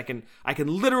 But yes, I can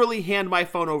literally hand my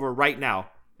phone over right now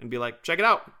and be like, check it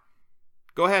out.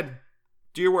 Go ahead,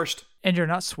 do your worst. And you're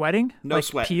not sweating? No like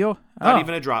sweat. Peele? Not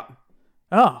even a drop.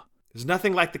 Oh, there's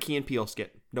nothing like the Key and Peele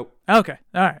skit. Nope. Okay,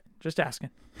 all right, just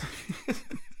asking.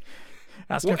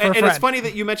 Well, and it's funny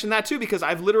that you mentioned that too, because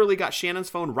I've literally got Shannon's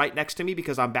phone right next to me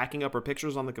because I'm backing up her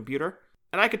pictures on the computer,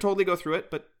 and I could totally go through it.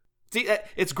 But see,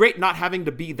 it's great not having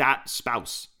to be that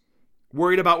spouse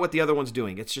worried about what the other one's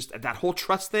doing. It's just that whole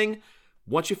trust thing.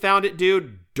 Once you found it,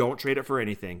 dude, don't trade it for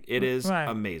anything. It is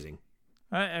amazing.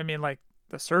 I mean, like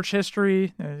the search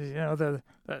history, you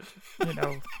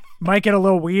know, might get a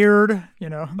little weird, you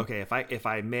know. Okay, if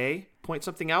I may point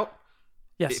something out.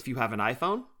 Yes. If you have an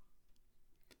iPhone,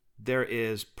 there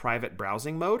is private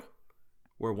browsing mode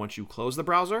where once you close the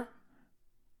browser,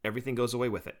 everything goes away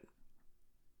with it.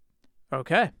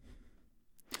 Okay.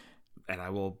 And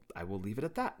I will leave it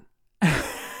at that.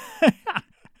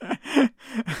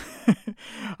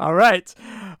 All right.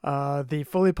 The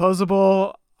Fully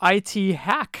Posable IT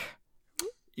hack.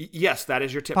 Yes, that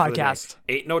is your tip podcast. For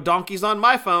the day. Ain't no donkeys on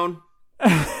my phone.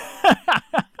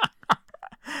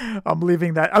 I'm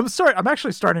leaving that. I'm sorry. I'm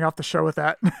actually starting off the show with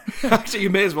that. Actually, you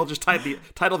may as well just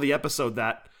title the episode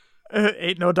that.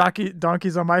 Ain't no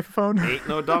donkeys on my phone. Ain't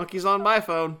no donkeys on my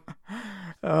phone.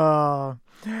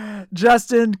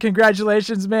 Justin,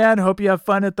 congratulations, man. Hope you have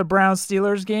fun at the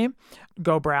Browns-Steelers game.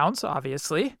 Go Browns,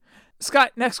 obviously.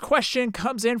 Scott, next question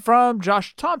comes in from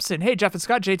Josh Thompson. Hey, Jeff and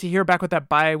Scott, JT here, back with that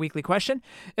bi-weekly question.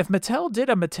 If Mattel did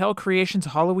a Mattel Creations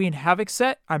Halloween Havoc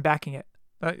set, I'm backing it.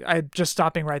 I'm just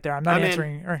stopping right there. I'm not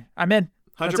answering. I'm in.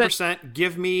 100%.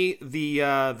 Give me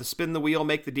the spin the wheel,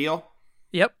 make the deal.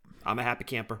 Yep. I'm a happy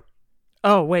camper.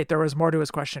 Oh, wait, there was more to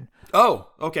his question. Oh,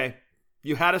 okay.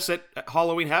 You had us at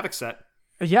Halloween Havoc set.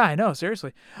 Yeah, I know.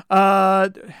 Seriously.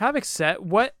 Havoc set,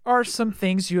 what are some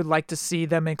things you'd like to see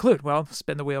them include? Well,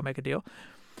 spin the wheel, make a deal.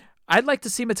 I'd like to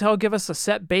see Mattel give us a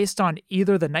set based on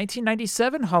either the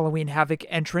 1997 Halloween Havoc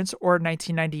entrance or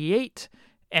 1998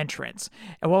 entrance.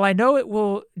 And while I know it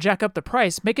will jack up the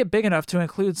price, make it big enough to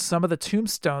include some of the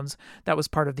tombstones that was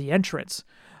part of the entrance.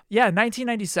 Yeah,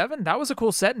 1997, that was a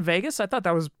cool set in Vegas. I thought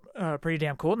that was pretty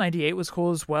damn cool. 98 was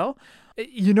cool as well.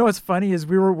 You know what's funny is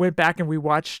went back and we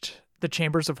watched the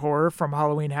Chambers of Horror from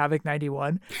Halloween Havoc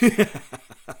 91.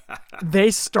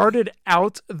 They started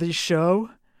out the show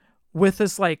with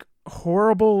this like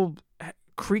horrible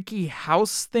creaky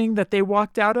house thing that they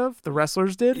walked out of, the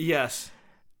wrestlers did. Yes.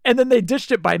 And then they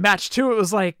ditched it by match 2. It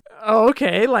was like, oh,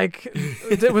 okay. Like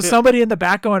it was somebody in the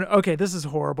back going, okay, this is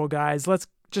horrible, guys. Let's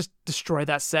just destroy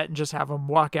that set and just have them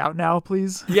walk out now,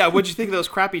 please. Yeah, what'd you think of those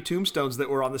crappy tombstones that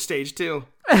were on the stage too?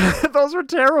 Those were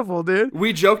terrible, dude.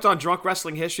 We joked on Drunk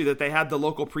Wrestling History that they had the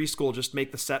local preschool just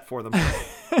make the set for them.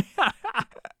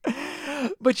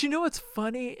 But you know what's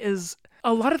funny is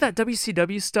a lot of that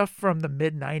WCW stuff from the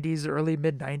mid-90s, early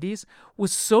mid-90s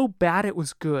was so bad it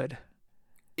was good.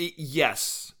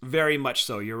 Yes, very much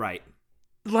so. You're right.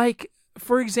 Like,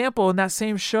 for example, in that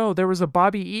same show, there was a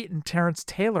Bobby Eaton, Terrence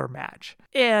Taylor match.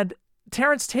 And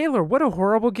Terrence Taylor, what a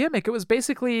horrible gimmick. It was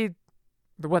basically,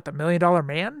 the $1 Million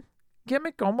Man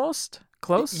gimmick almost?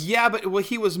 Close? Yeah, but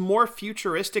he was more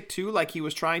futuristic too. Like he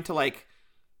was trying to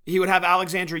he would have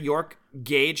Alexandra York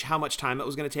gauge how much time it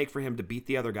was going to take for him to beat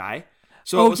the other guy.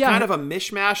 So it was kind of a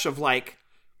mishmash of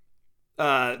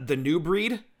the New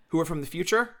Breed, who are from the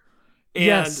future,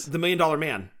 and the $1 Million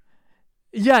Man.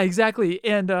 Yeah, exactly.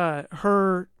 And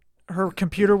her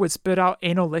computer would spit out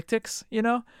analytics, you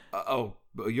know?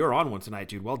 You're on one tonight,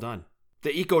 dude. Well done.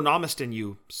 The economist in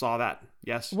you saw that.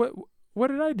 Yes. What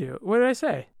did I do? What did I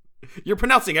say? You're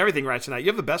pronouncing everything right tonight. You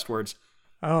have the best words.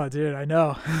 Oh, dude, I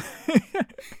know.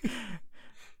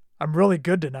 I'm really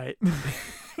good tonight.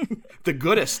 The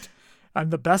goodest. I'm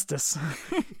the bestest.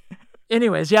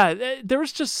 Anyways, yeah, there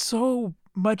was just so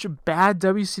much bad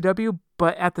WCW,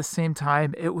 but at the same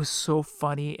time, it was so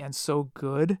funny and so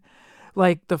good.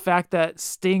 Like the fact that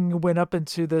Sting went up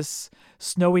into this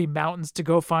snowy mountains to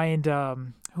go find,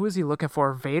 who was he looking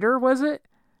for? Vader, was it?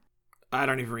 I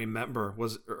don't even remember.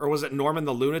 Was it Norman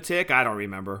the Lunatic? I don't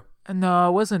remember. No,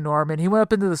 it wasn't Norman. He went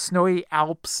up into the snowy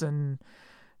Alps and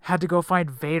had to go find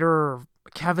Vader or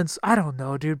Kevin's. I don't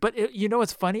know, dude. But you know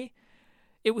what's funny?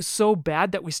 It was so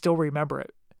bad that we still remember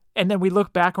it. And then we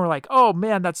look back and we're like, oh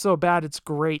man, that's so bad. It's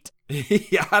great.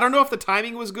 Yeah, I don't know if the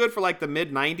timing was good for the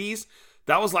mid 90s.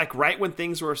 That was right when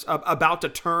things were about to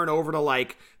turn over to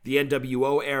the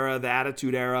NWO era, the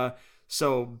Attitude Era.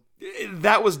 So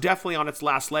that was definitely on its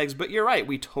last legs. But you're right.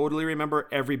 We totally remember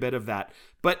every bit of that.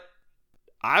 But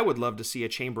I would love to see a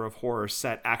Chamber of Horror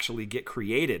set actually get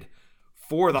created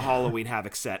for the Halloween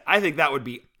Havoc set. I think that would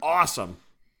be awesome.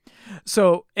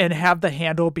 So, and have the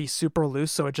handle be super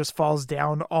loose so it just falls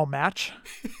down all match?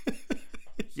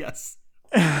 Yes.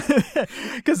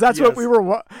 Because that's what we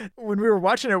were, when we were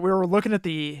watching it, we were looking at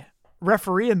the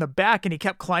referee in the back and he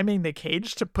kept climbing the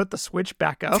cage to put the switch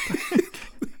back up.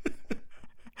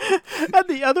 And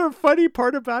the other funny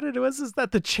part about it is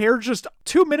that the chair just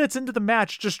 2 minutes into the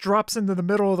match just drops into the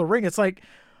middle of the ring. It's like,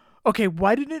 okay,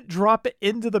 why didn't it drop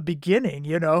into the beginning,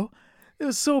 you know? It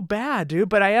was so bad, dude.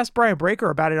 But I asked Brian Breaker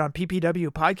about it on PPW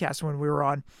podcast when we were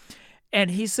on.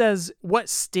 And he says what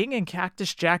Sting and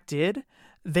Cactus Jack did,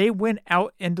 they went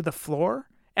out into the floor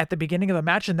at the beginning of the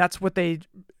match. And that's what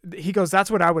he goes,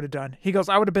 that's what I would have done. He goes,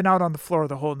 I would have been out on the floor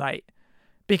the whole night.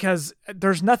 Because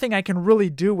there's nothing I can really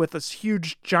do with this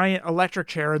huge, giant electric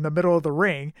chair in the middle of the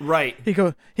ring. Right.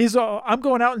 I'm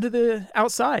going out into the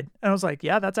outside. And I was like,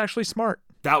 yeah, that's actually smart.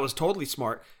 That was totally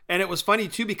smart. And it was funny,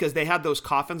 too, because they had those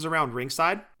coffins around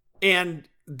ringside. And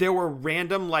there were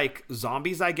random,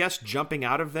 zombies, I guess, jumping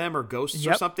out of them or ghosts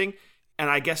or something. And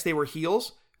I guess they were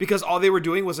heels because all they were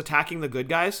doing was attacking the good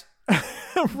guys.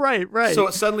 Right. So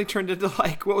it suddenly turned into,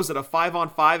 what was it, a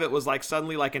 5-on-5? It was,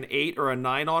 suddenly an 8 or a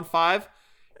 9-on-5.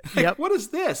 What is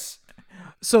this?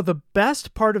 So the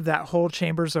best part of that whole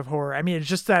Chambers of Horror, I mean, it's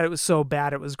just that it was so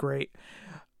bad, it was great.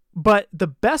 But the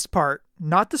best part,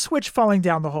 not the switch falling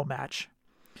down the whole match,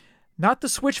 not the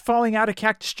switch falling out of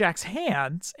Cactus Jack's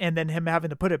hands and then him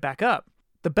having to put it back up.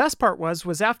 The best part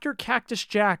was after Cactus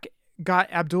Jack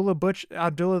got Abdullah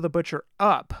the Butcher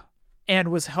up and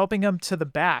was helping him to the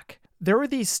back, there were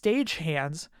these stage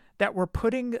hands that were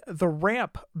putting the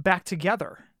ramp back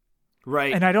together.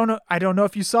 Right. And I don't know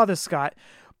if you saw this, Scott,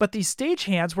 but these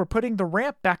stagehands were putting the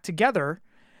ramp back together.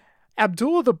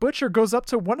 Abdullah the Butcher goes up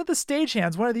to one of the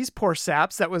stagehands, one of these poor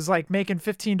saps that was like making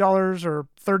 $15 or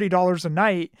 $30 a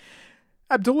night.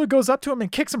 Abdullah goes up to him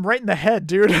and kicks him right in the head,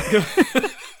 dude.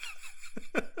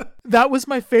 That was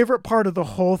my favorite part of the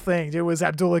whole thing. It was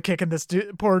Abdullah kicking this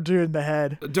poor dude in the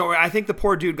head. Don't worry. I think the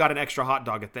poor dude got an extra hot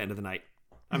dog at the end of the night.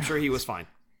 I'm sure he was fine.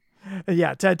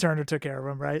 Yeah, Ted Turner took care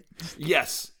of him, right?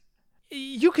 Yes.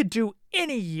 You could do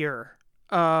any year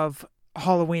of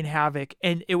Halloween Havoc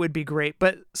and it would be great.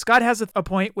 But Scott has a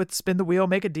point with Spin the Wheel,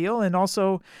 Make a Deal. And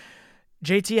also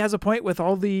JT has a point with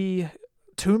all the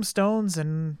tombstones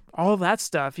and all of that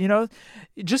stuff. You know,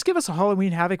 just give us a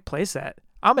Halloween Havoc playset.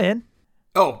 I'm in.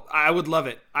 Oh, I would love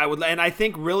it. And I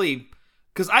think really,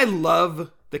 because I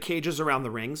love the cages around the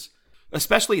rings,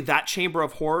 especially that Chamber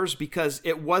of Horrors, because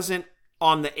it wasn't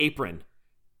on the apron.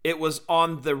 It was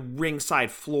on the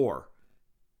ringside floor,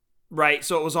 right?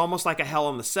 So it was almost like a Hell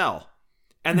in the Cell.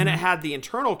 And then it had the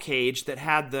internal cage that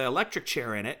had the electric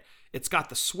chair in it. It's got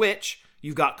the switch.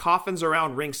 You've got coffins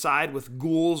around ringside with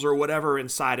ghouls or whatever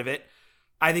inside of it.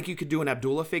 I think you could do an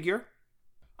Abdullah figure.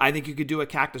 I think you could do a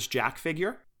Cactus Jack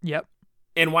figure. Yep.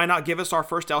 And why not give us our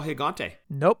first El Gigante?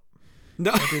 Nope.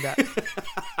 No. Don't do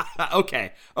that.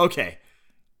 Okay.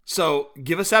 So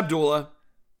give us Abdullah.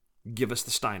 Give us the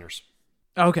Steiners.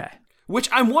 Okay. Which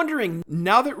I'm wondering,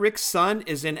 now that Rick's son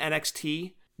is in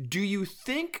NXT, do you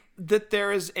think that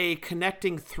there is a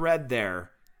connecting thread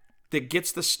there that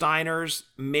gets the Steiners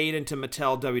made into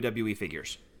Mattel WWE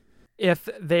figures? If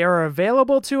they are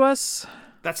available to us?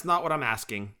 That's not what I'm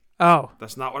asking. Oh.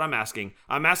 That's not what I'm asking.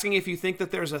 I'm asking if you think that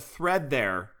there's a thread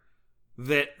there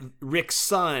that Rick's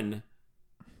son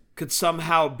could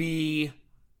somehow be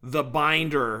the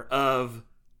binder of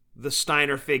the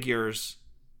Steiner figures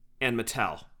and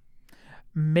Mattel.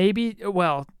 Maybe,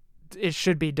 well, it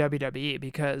should be WWE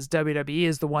because WWE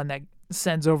is the one that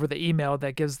sends over the email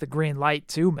that gives the green light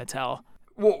to Mattel.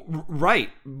 Well,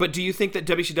 right. But do you think that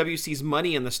WCW sees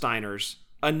money in the Steiners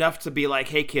enough to be like,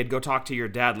 hey, kid, go talk to your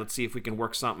dad. Let's see if we can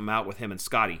work something out with him and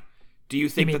Scotty. Do you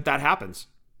think that happens?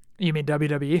 You mean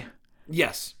WWE?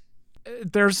 Yes.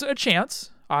 There's a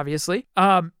chance, obviously.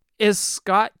 Is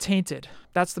Scott tainted?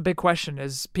 That's the big question.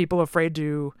 Is people afraid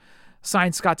to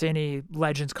sign Scott to any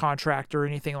Legends contract or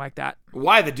anything like that?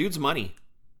 Why? The dude's money.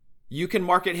 You can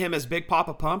market him as Big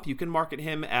Papa Pump. You can market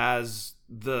him as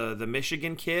the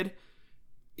Michigan kid.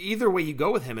 Either way you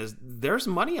go with him, there's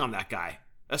money on that guy.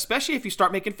 Especially if you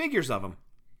start making figures of him.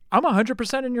 I'm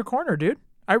 100% in your corner, dude.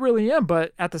 I really am.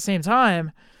 But at the same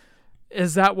time,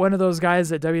 is that one of those guys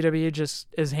that WWE just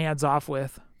is hands off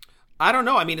with? I don't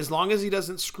know. I mean, as long as he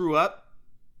doesn't screw up,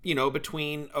 you know,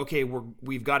 between, okay,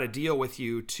 we've got a deal with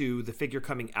you to the figure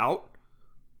coming out.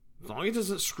 As long as he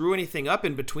doesn't screw anything up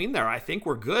in between there, I think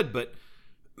we're good. But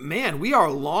man, we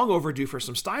are long overdue for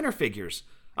some Steiner figures.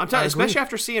 I'm telling you, especially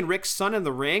after seeing Rick's son in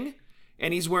the ring.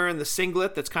 And he's wearing the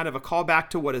singlet that's kind of a callback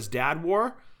to what his dad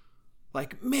wore.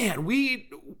 Like, man, we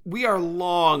are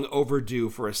long overdue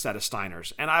for a set of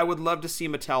Steiners. And I would love to see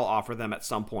Mattel offer them at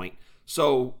some point.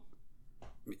 So,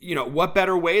 you know, what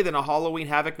better way than a Halloween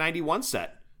Havoc 91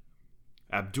 set?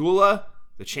 Abdullah,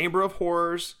 the Chamber of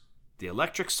Horrors, the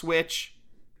electric switch,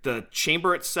 the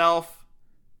chamber itself,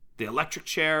 the electric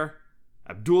chair,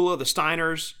 Abdullah, the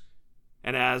Steiners,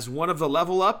 and as one of the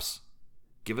level ups,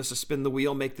 give us a Spin the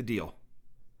Wheel, Make the Deal.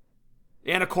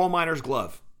 And a coal miner's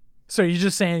glove. So you're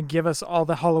just saying give us all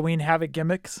the Halloween Havoc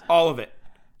gimmicks? All of it.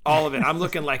 All of it. I'm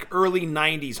looking like early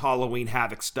 90s Halloween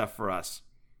Havoc stuff for us.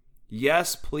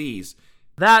 Yes, please.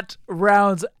 That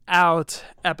rounds out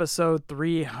episode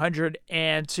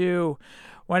 302.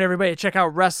 Want everybody to check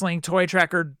out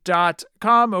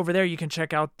WrestlingToyTracker.com. Over there you can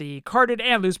check out the carded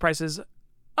and loose prices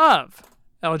of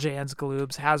LJN's,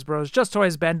 Galoobs, Hasbro's, Just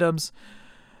Toys, Bend-Ems,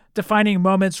 Defining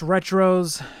Moments,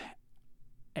 Retros,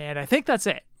 and I think that's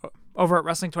it. Over at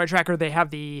Wrestling Toy Tracker, they have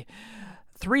the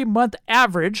 3-month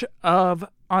average on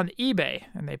eBay,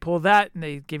 and they pull that and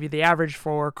they give you the average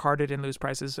for carded and loose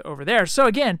prices over there. So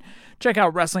again, check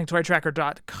out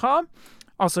WrestlingToyTracker.com.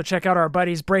 Also check out our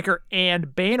buddies Breaker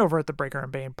and Bane over at the Breaker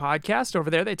and Bane podcast. Over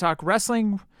there, they talk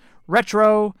wrestling,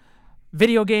 retro,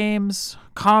 video games,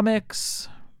 comics.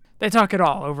 They talk it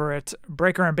all over at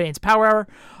Breaker and Bane's Power Hour.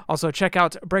 Also, check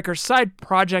out Breaker's side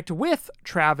project with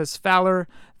Travis Fowler,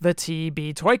 the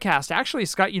TB Toycast. Actually,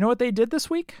 Scott, you know what they did this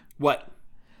week? What?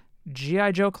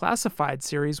 G.I. Joe Classified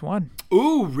Series 1.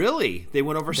 Ooh, really? They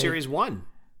went over Series 1?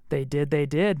 They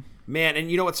did. Man, and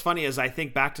you know what's funny is I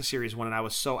think back to Series 1 and I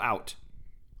was so out.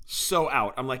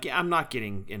 I'm like, yeah, I'm not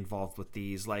getting involved with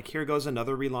these. Like, here goes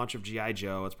another relaunch of G.I.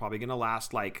 Joe. It's probably going to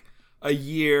last like a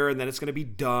year and then it's going to be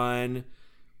done.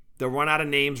 They'll run out of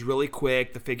names really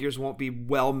quick. The figures won't be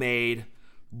well made.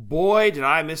 Boy, did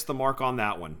I miss the mark on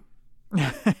that one.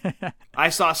 I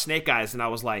saw Snake Eyes and I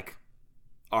was like,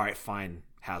 all right, fine,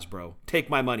 Hasbro. Take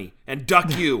my money and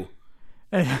duck you.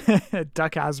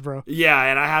 Duck Hasbro. Yeah,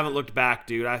 and I haven't looked back,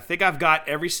 dude. I think I've got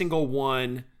every single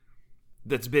one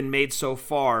that's been made so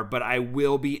far, but I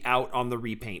will be out on the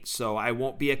repaint. So I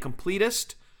won't be a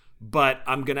completist, but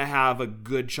I'm going to have a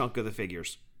good chunk of the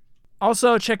figures.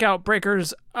 Also, check out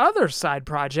Breaker's other side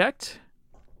project.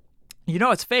 You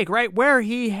know it's fake, right? Where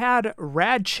he had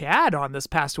Rad Chad on this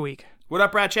past week. What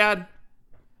up, Rad Chad?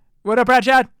 What up, Rad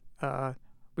Chad?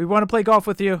 We want to play golf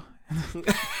with you.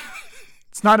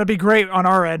 It's not going to be great on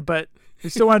our end, but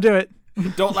we still want to do it.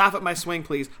 Don't laugh at my swing,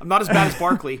 please. I'm not as bad as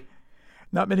Barkley.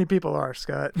 Not many people are,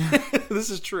 Scott. This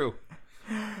is true.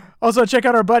 Also, check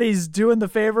out our buddies Doing the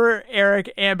Favor.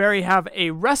 Eric and Barry have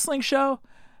a wrestling show,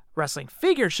 wrestling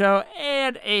figure show,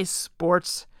 and a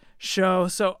sports show.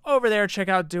 So over there, check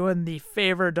out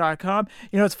doingthefavor.com.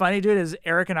 You know what's funny, dude, is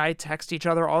Eric and I text each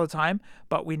other all the time,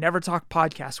 but we never talk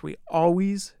podcasts. We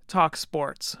always talk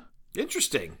sports.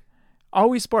 Interesting.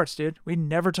 Always sports, dude. We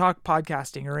never talk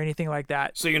podcasting or anything like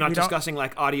that. So you're not discussing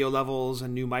like audio levels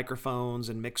and new microphones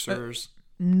and mixers?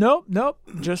 Nope.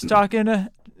 Just talking.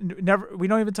 Never. We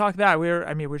don't even talk that.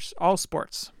 We're just all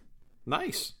sports.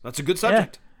 Nice. That's a good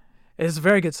subject. Yeah. It's a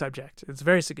very good subject. It's a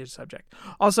very good subject.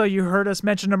 Also, you heard us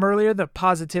mention them earlier, the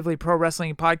Positively Pro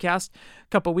Wrestling podcast. A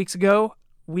couple weeks ago,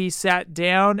 we sat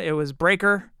down. It was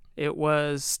Breaker. It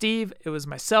was Steve. It was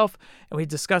myself. And we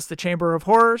discussed the Chamber of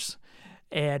Horrors.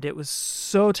 And it was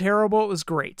so terrible, it was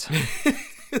great.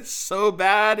 So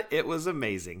bad, it was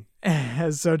amazing.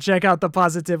 So check out the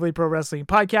Positively Pro Wrestling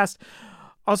podcast.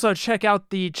 Also, check out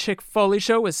the Chick Foley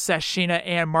show with Seth, Sheena,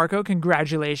 and Marco.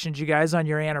 Congratulations, you guys, on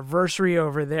your anniversary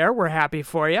over there. We're happy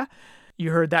for you.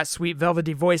 You heard that sweet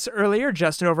velvety voice earlier.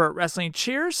 Justin over at Wrestling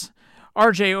Cheers.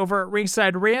 RJ over at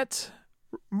Ringside Rant.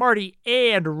 Marty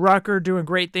and Rucker doing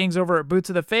great things over at Boots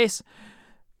of the Face.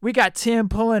 We got Tim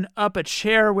pulling up a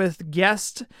chair with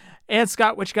guest. And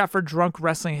Scott, what you got for Drunk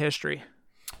Wrestling History?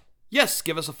 Yes,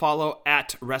 give us a follow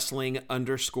at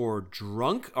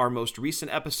wrestling_drunk. Our most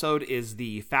recent episode is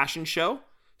the fashion show,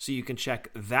 so you can check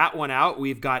that one out.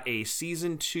 We've got a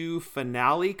season 2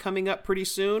 finale coming up pretty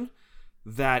soon.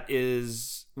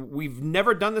 We've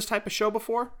never done this type of show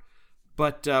before,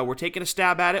 but we're taking a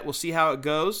stab at it. We'll see how it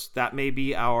goes. That may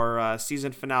be our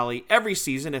season finale every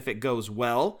season if it goes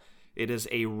well. It is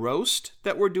a roast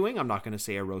that we're doing. I'm not going to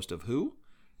say a roast of who,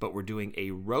 but we're doing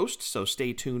a roast, so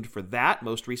stay tuned for that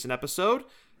most recent episode.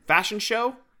 Fashion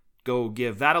show, go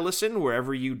give that a listen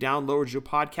wherever you download your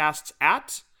podcasts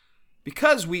at,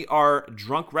 because we are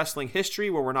Drunk Wrestling History,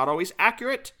 where we're not always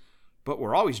accurate, but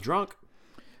we're always drunk.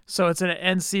 So it's going to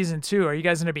end season 2. Are you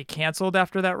guys going to be canceled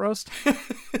after that roast?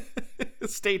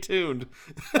 Stay tuned.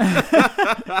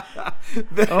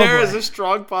 There is a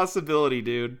strong possibility,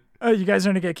 dude. Oh, you guys are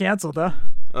going to get canceled, huh?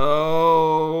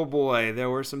 Oh, boy.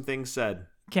 There were some things said.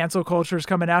 Cancel culture's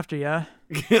coming after you, huh?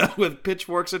 With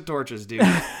pitchforks and torches, dude.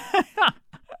 The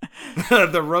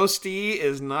roasty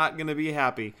is not going to be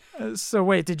happy. So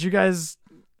wait, did you guys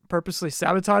purposely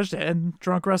sabotage to end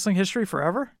Drunk Wrestling History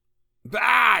forever?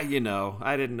 I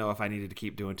didn't know if I needed to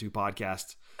keep doing 2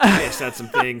 podcasts. I have said some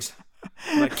things.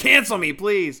 Like, cancel me,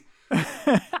 please.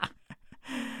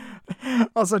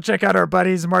 Also, check out our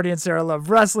buddies Marty and Sarah Love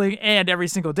Wrestling, and every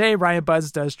single day, Ryan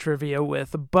Buds does trivia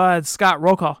with Bud. Scott,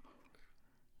 roll call.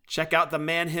 Check out the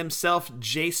man himself,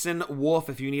 Jason Wolf.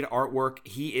 If you need artwork,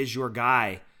 he is your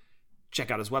guy. Check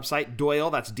out his website, Doyle,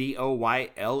 that's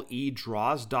DOYLE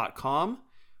draws.com.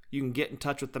 You can get in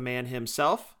touch with the man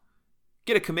himself,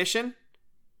 get a commission,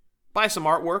 buy some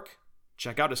artwork,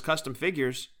 check out his custom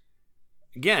figures.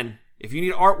 Again, if you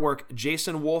need artwork,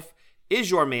 Jason Wolf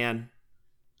is your man.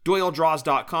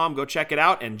 DoyleDraws.com. Go check it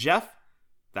out. And Jeff,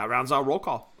 that rounds out roll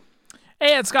call.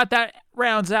 And Scott, that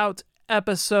rounds out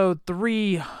episode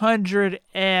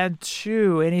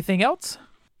 302. Anything else?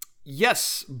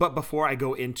 Yes, but before I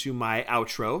go into my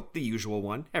outro, the usual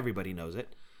one, everybody knows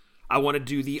it, I want to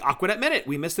do the Aquanet Minute.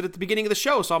 We missed it at the beginning of the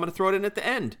show, so I'm going to throw it in at the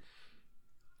end.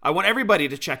 I want everybody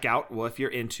to check out, well, if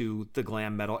you're into the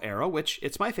glam metal era, which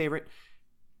it's my favorite,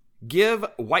 give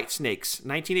Whitesnake's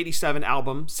 1987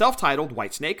 album, self-titled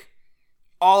Whitesnake.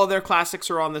 All of their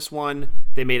classics are on this one.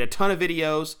 They made a ton of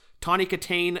videos. Tawny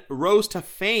Katane rose to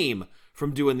fame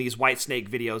from doing these Whitesnake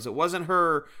videos. It wasn't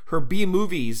her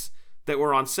B-movies that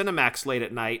were on Cinemax late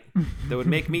at night that would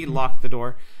make me lock the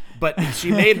door. But she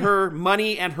made her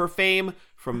money and her fame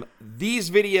from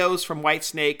these videos from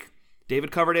Whitesnake.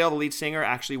 David Coverdale, the lead singer,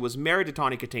 actually was married to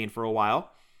Tawny Katane for a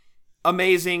while.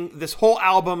 amazing. This whole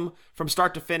album from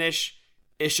start to finish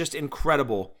is just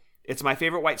incredible. It's my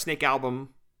favorite Whitesnake album.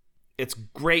 It's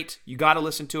great. You got to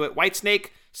listen to it. Whitesnake,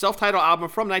 self-titled album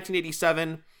from 1987.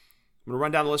 I'm going to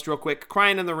run down the list real quick.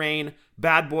 Crying in the Rain,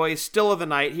 Bad Boys, Still of the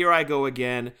Night, Here I Go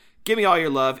Again, Give Me All Your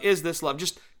Love, Is This Love?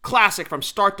 Just classic from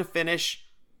start to finish.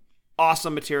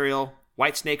 Awesome material.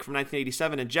 Whitesnake from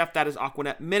 1987. And Jeff, that is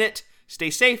Aquanet Minute. Stay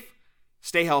safe,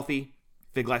 stay healthy.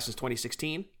 Fig Life since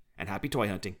 2016. And happy toy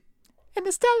hunting. In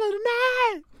the still of the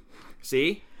night.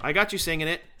 See? I got you singing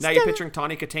it. Now you're picturing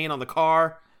Tawny Katane on the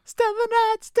car. Still the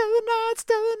night, still the night,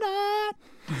 still the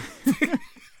night.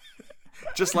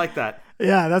 Just like that.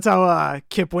 Yeah, that's how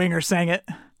Kip Winger sang it.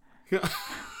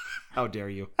 How dare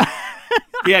you?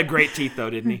 He had great teeth, though,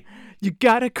 didn't he? You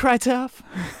gotta cry tough.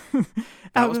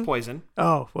 That was Poison.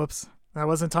 Oh, whoops. That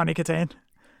wasn't Tawny Katane.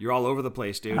 You're all over the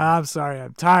place, dude. I'm sorry.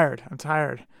 I'm tired.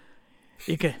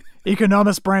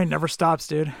 Economist brain never stops,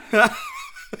 dude.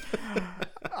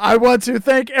 I want to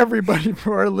thank everybody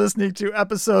for listening to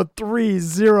episode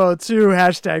 302,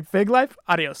 hashtag Fig Life.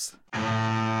 Adios.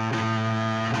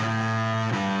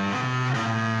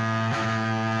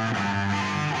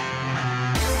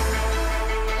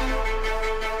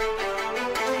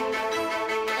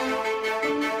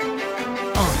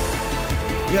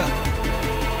 Yeah.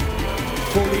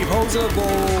 Fully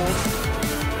posable.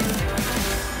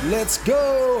 Let's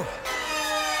go.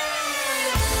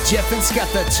 Jeff and Scott,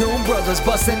 the Toon Brothers,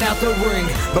 busting out the ring.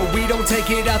 But we don't take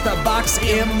it out the box,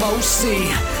 MOC.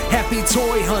 Happy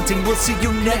toy hunting, we'll see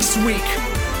you next week.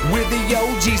 We're the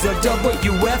OGs of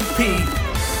WFP.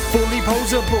 Fully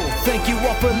posable, thank you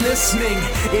all for listening.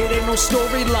 It ain't no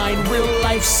storyline, real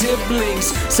life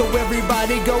siblings. So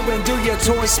everybody go and do your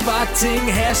toy spotting.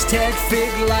 Hashtag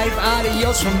Fig Life,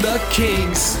 adios from the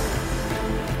Kings.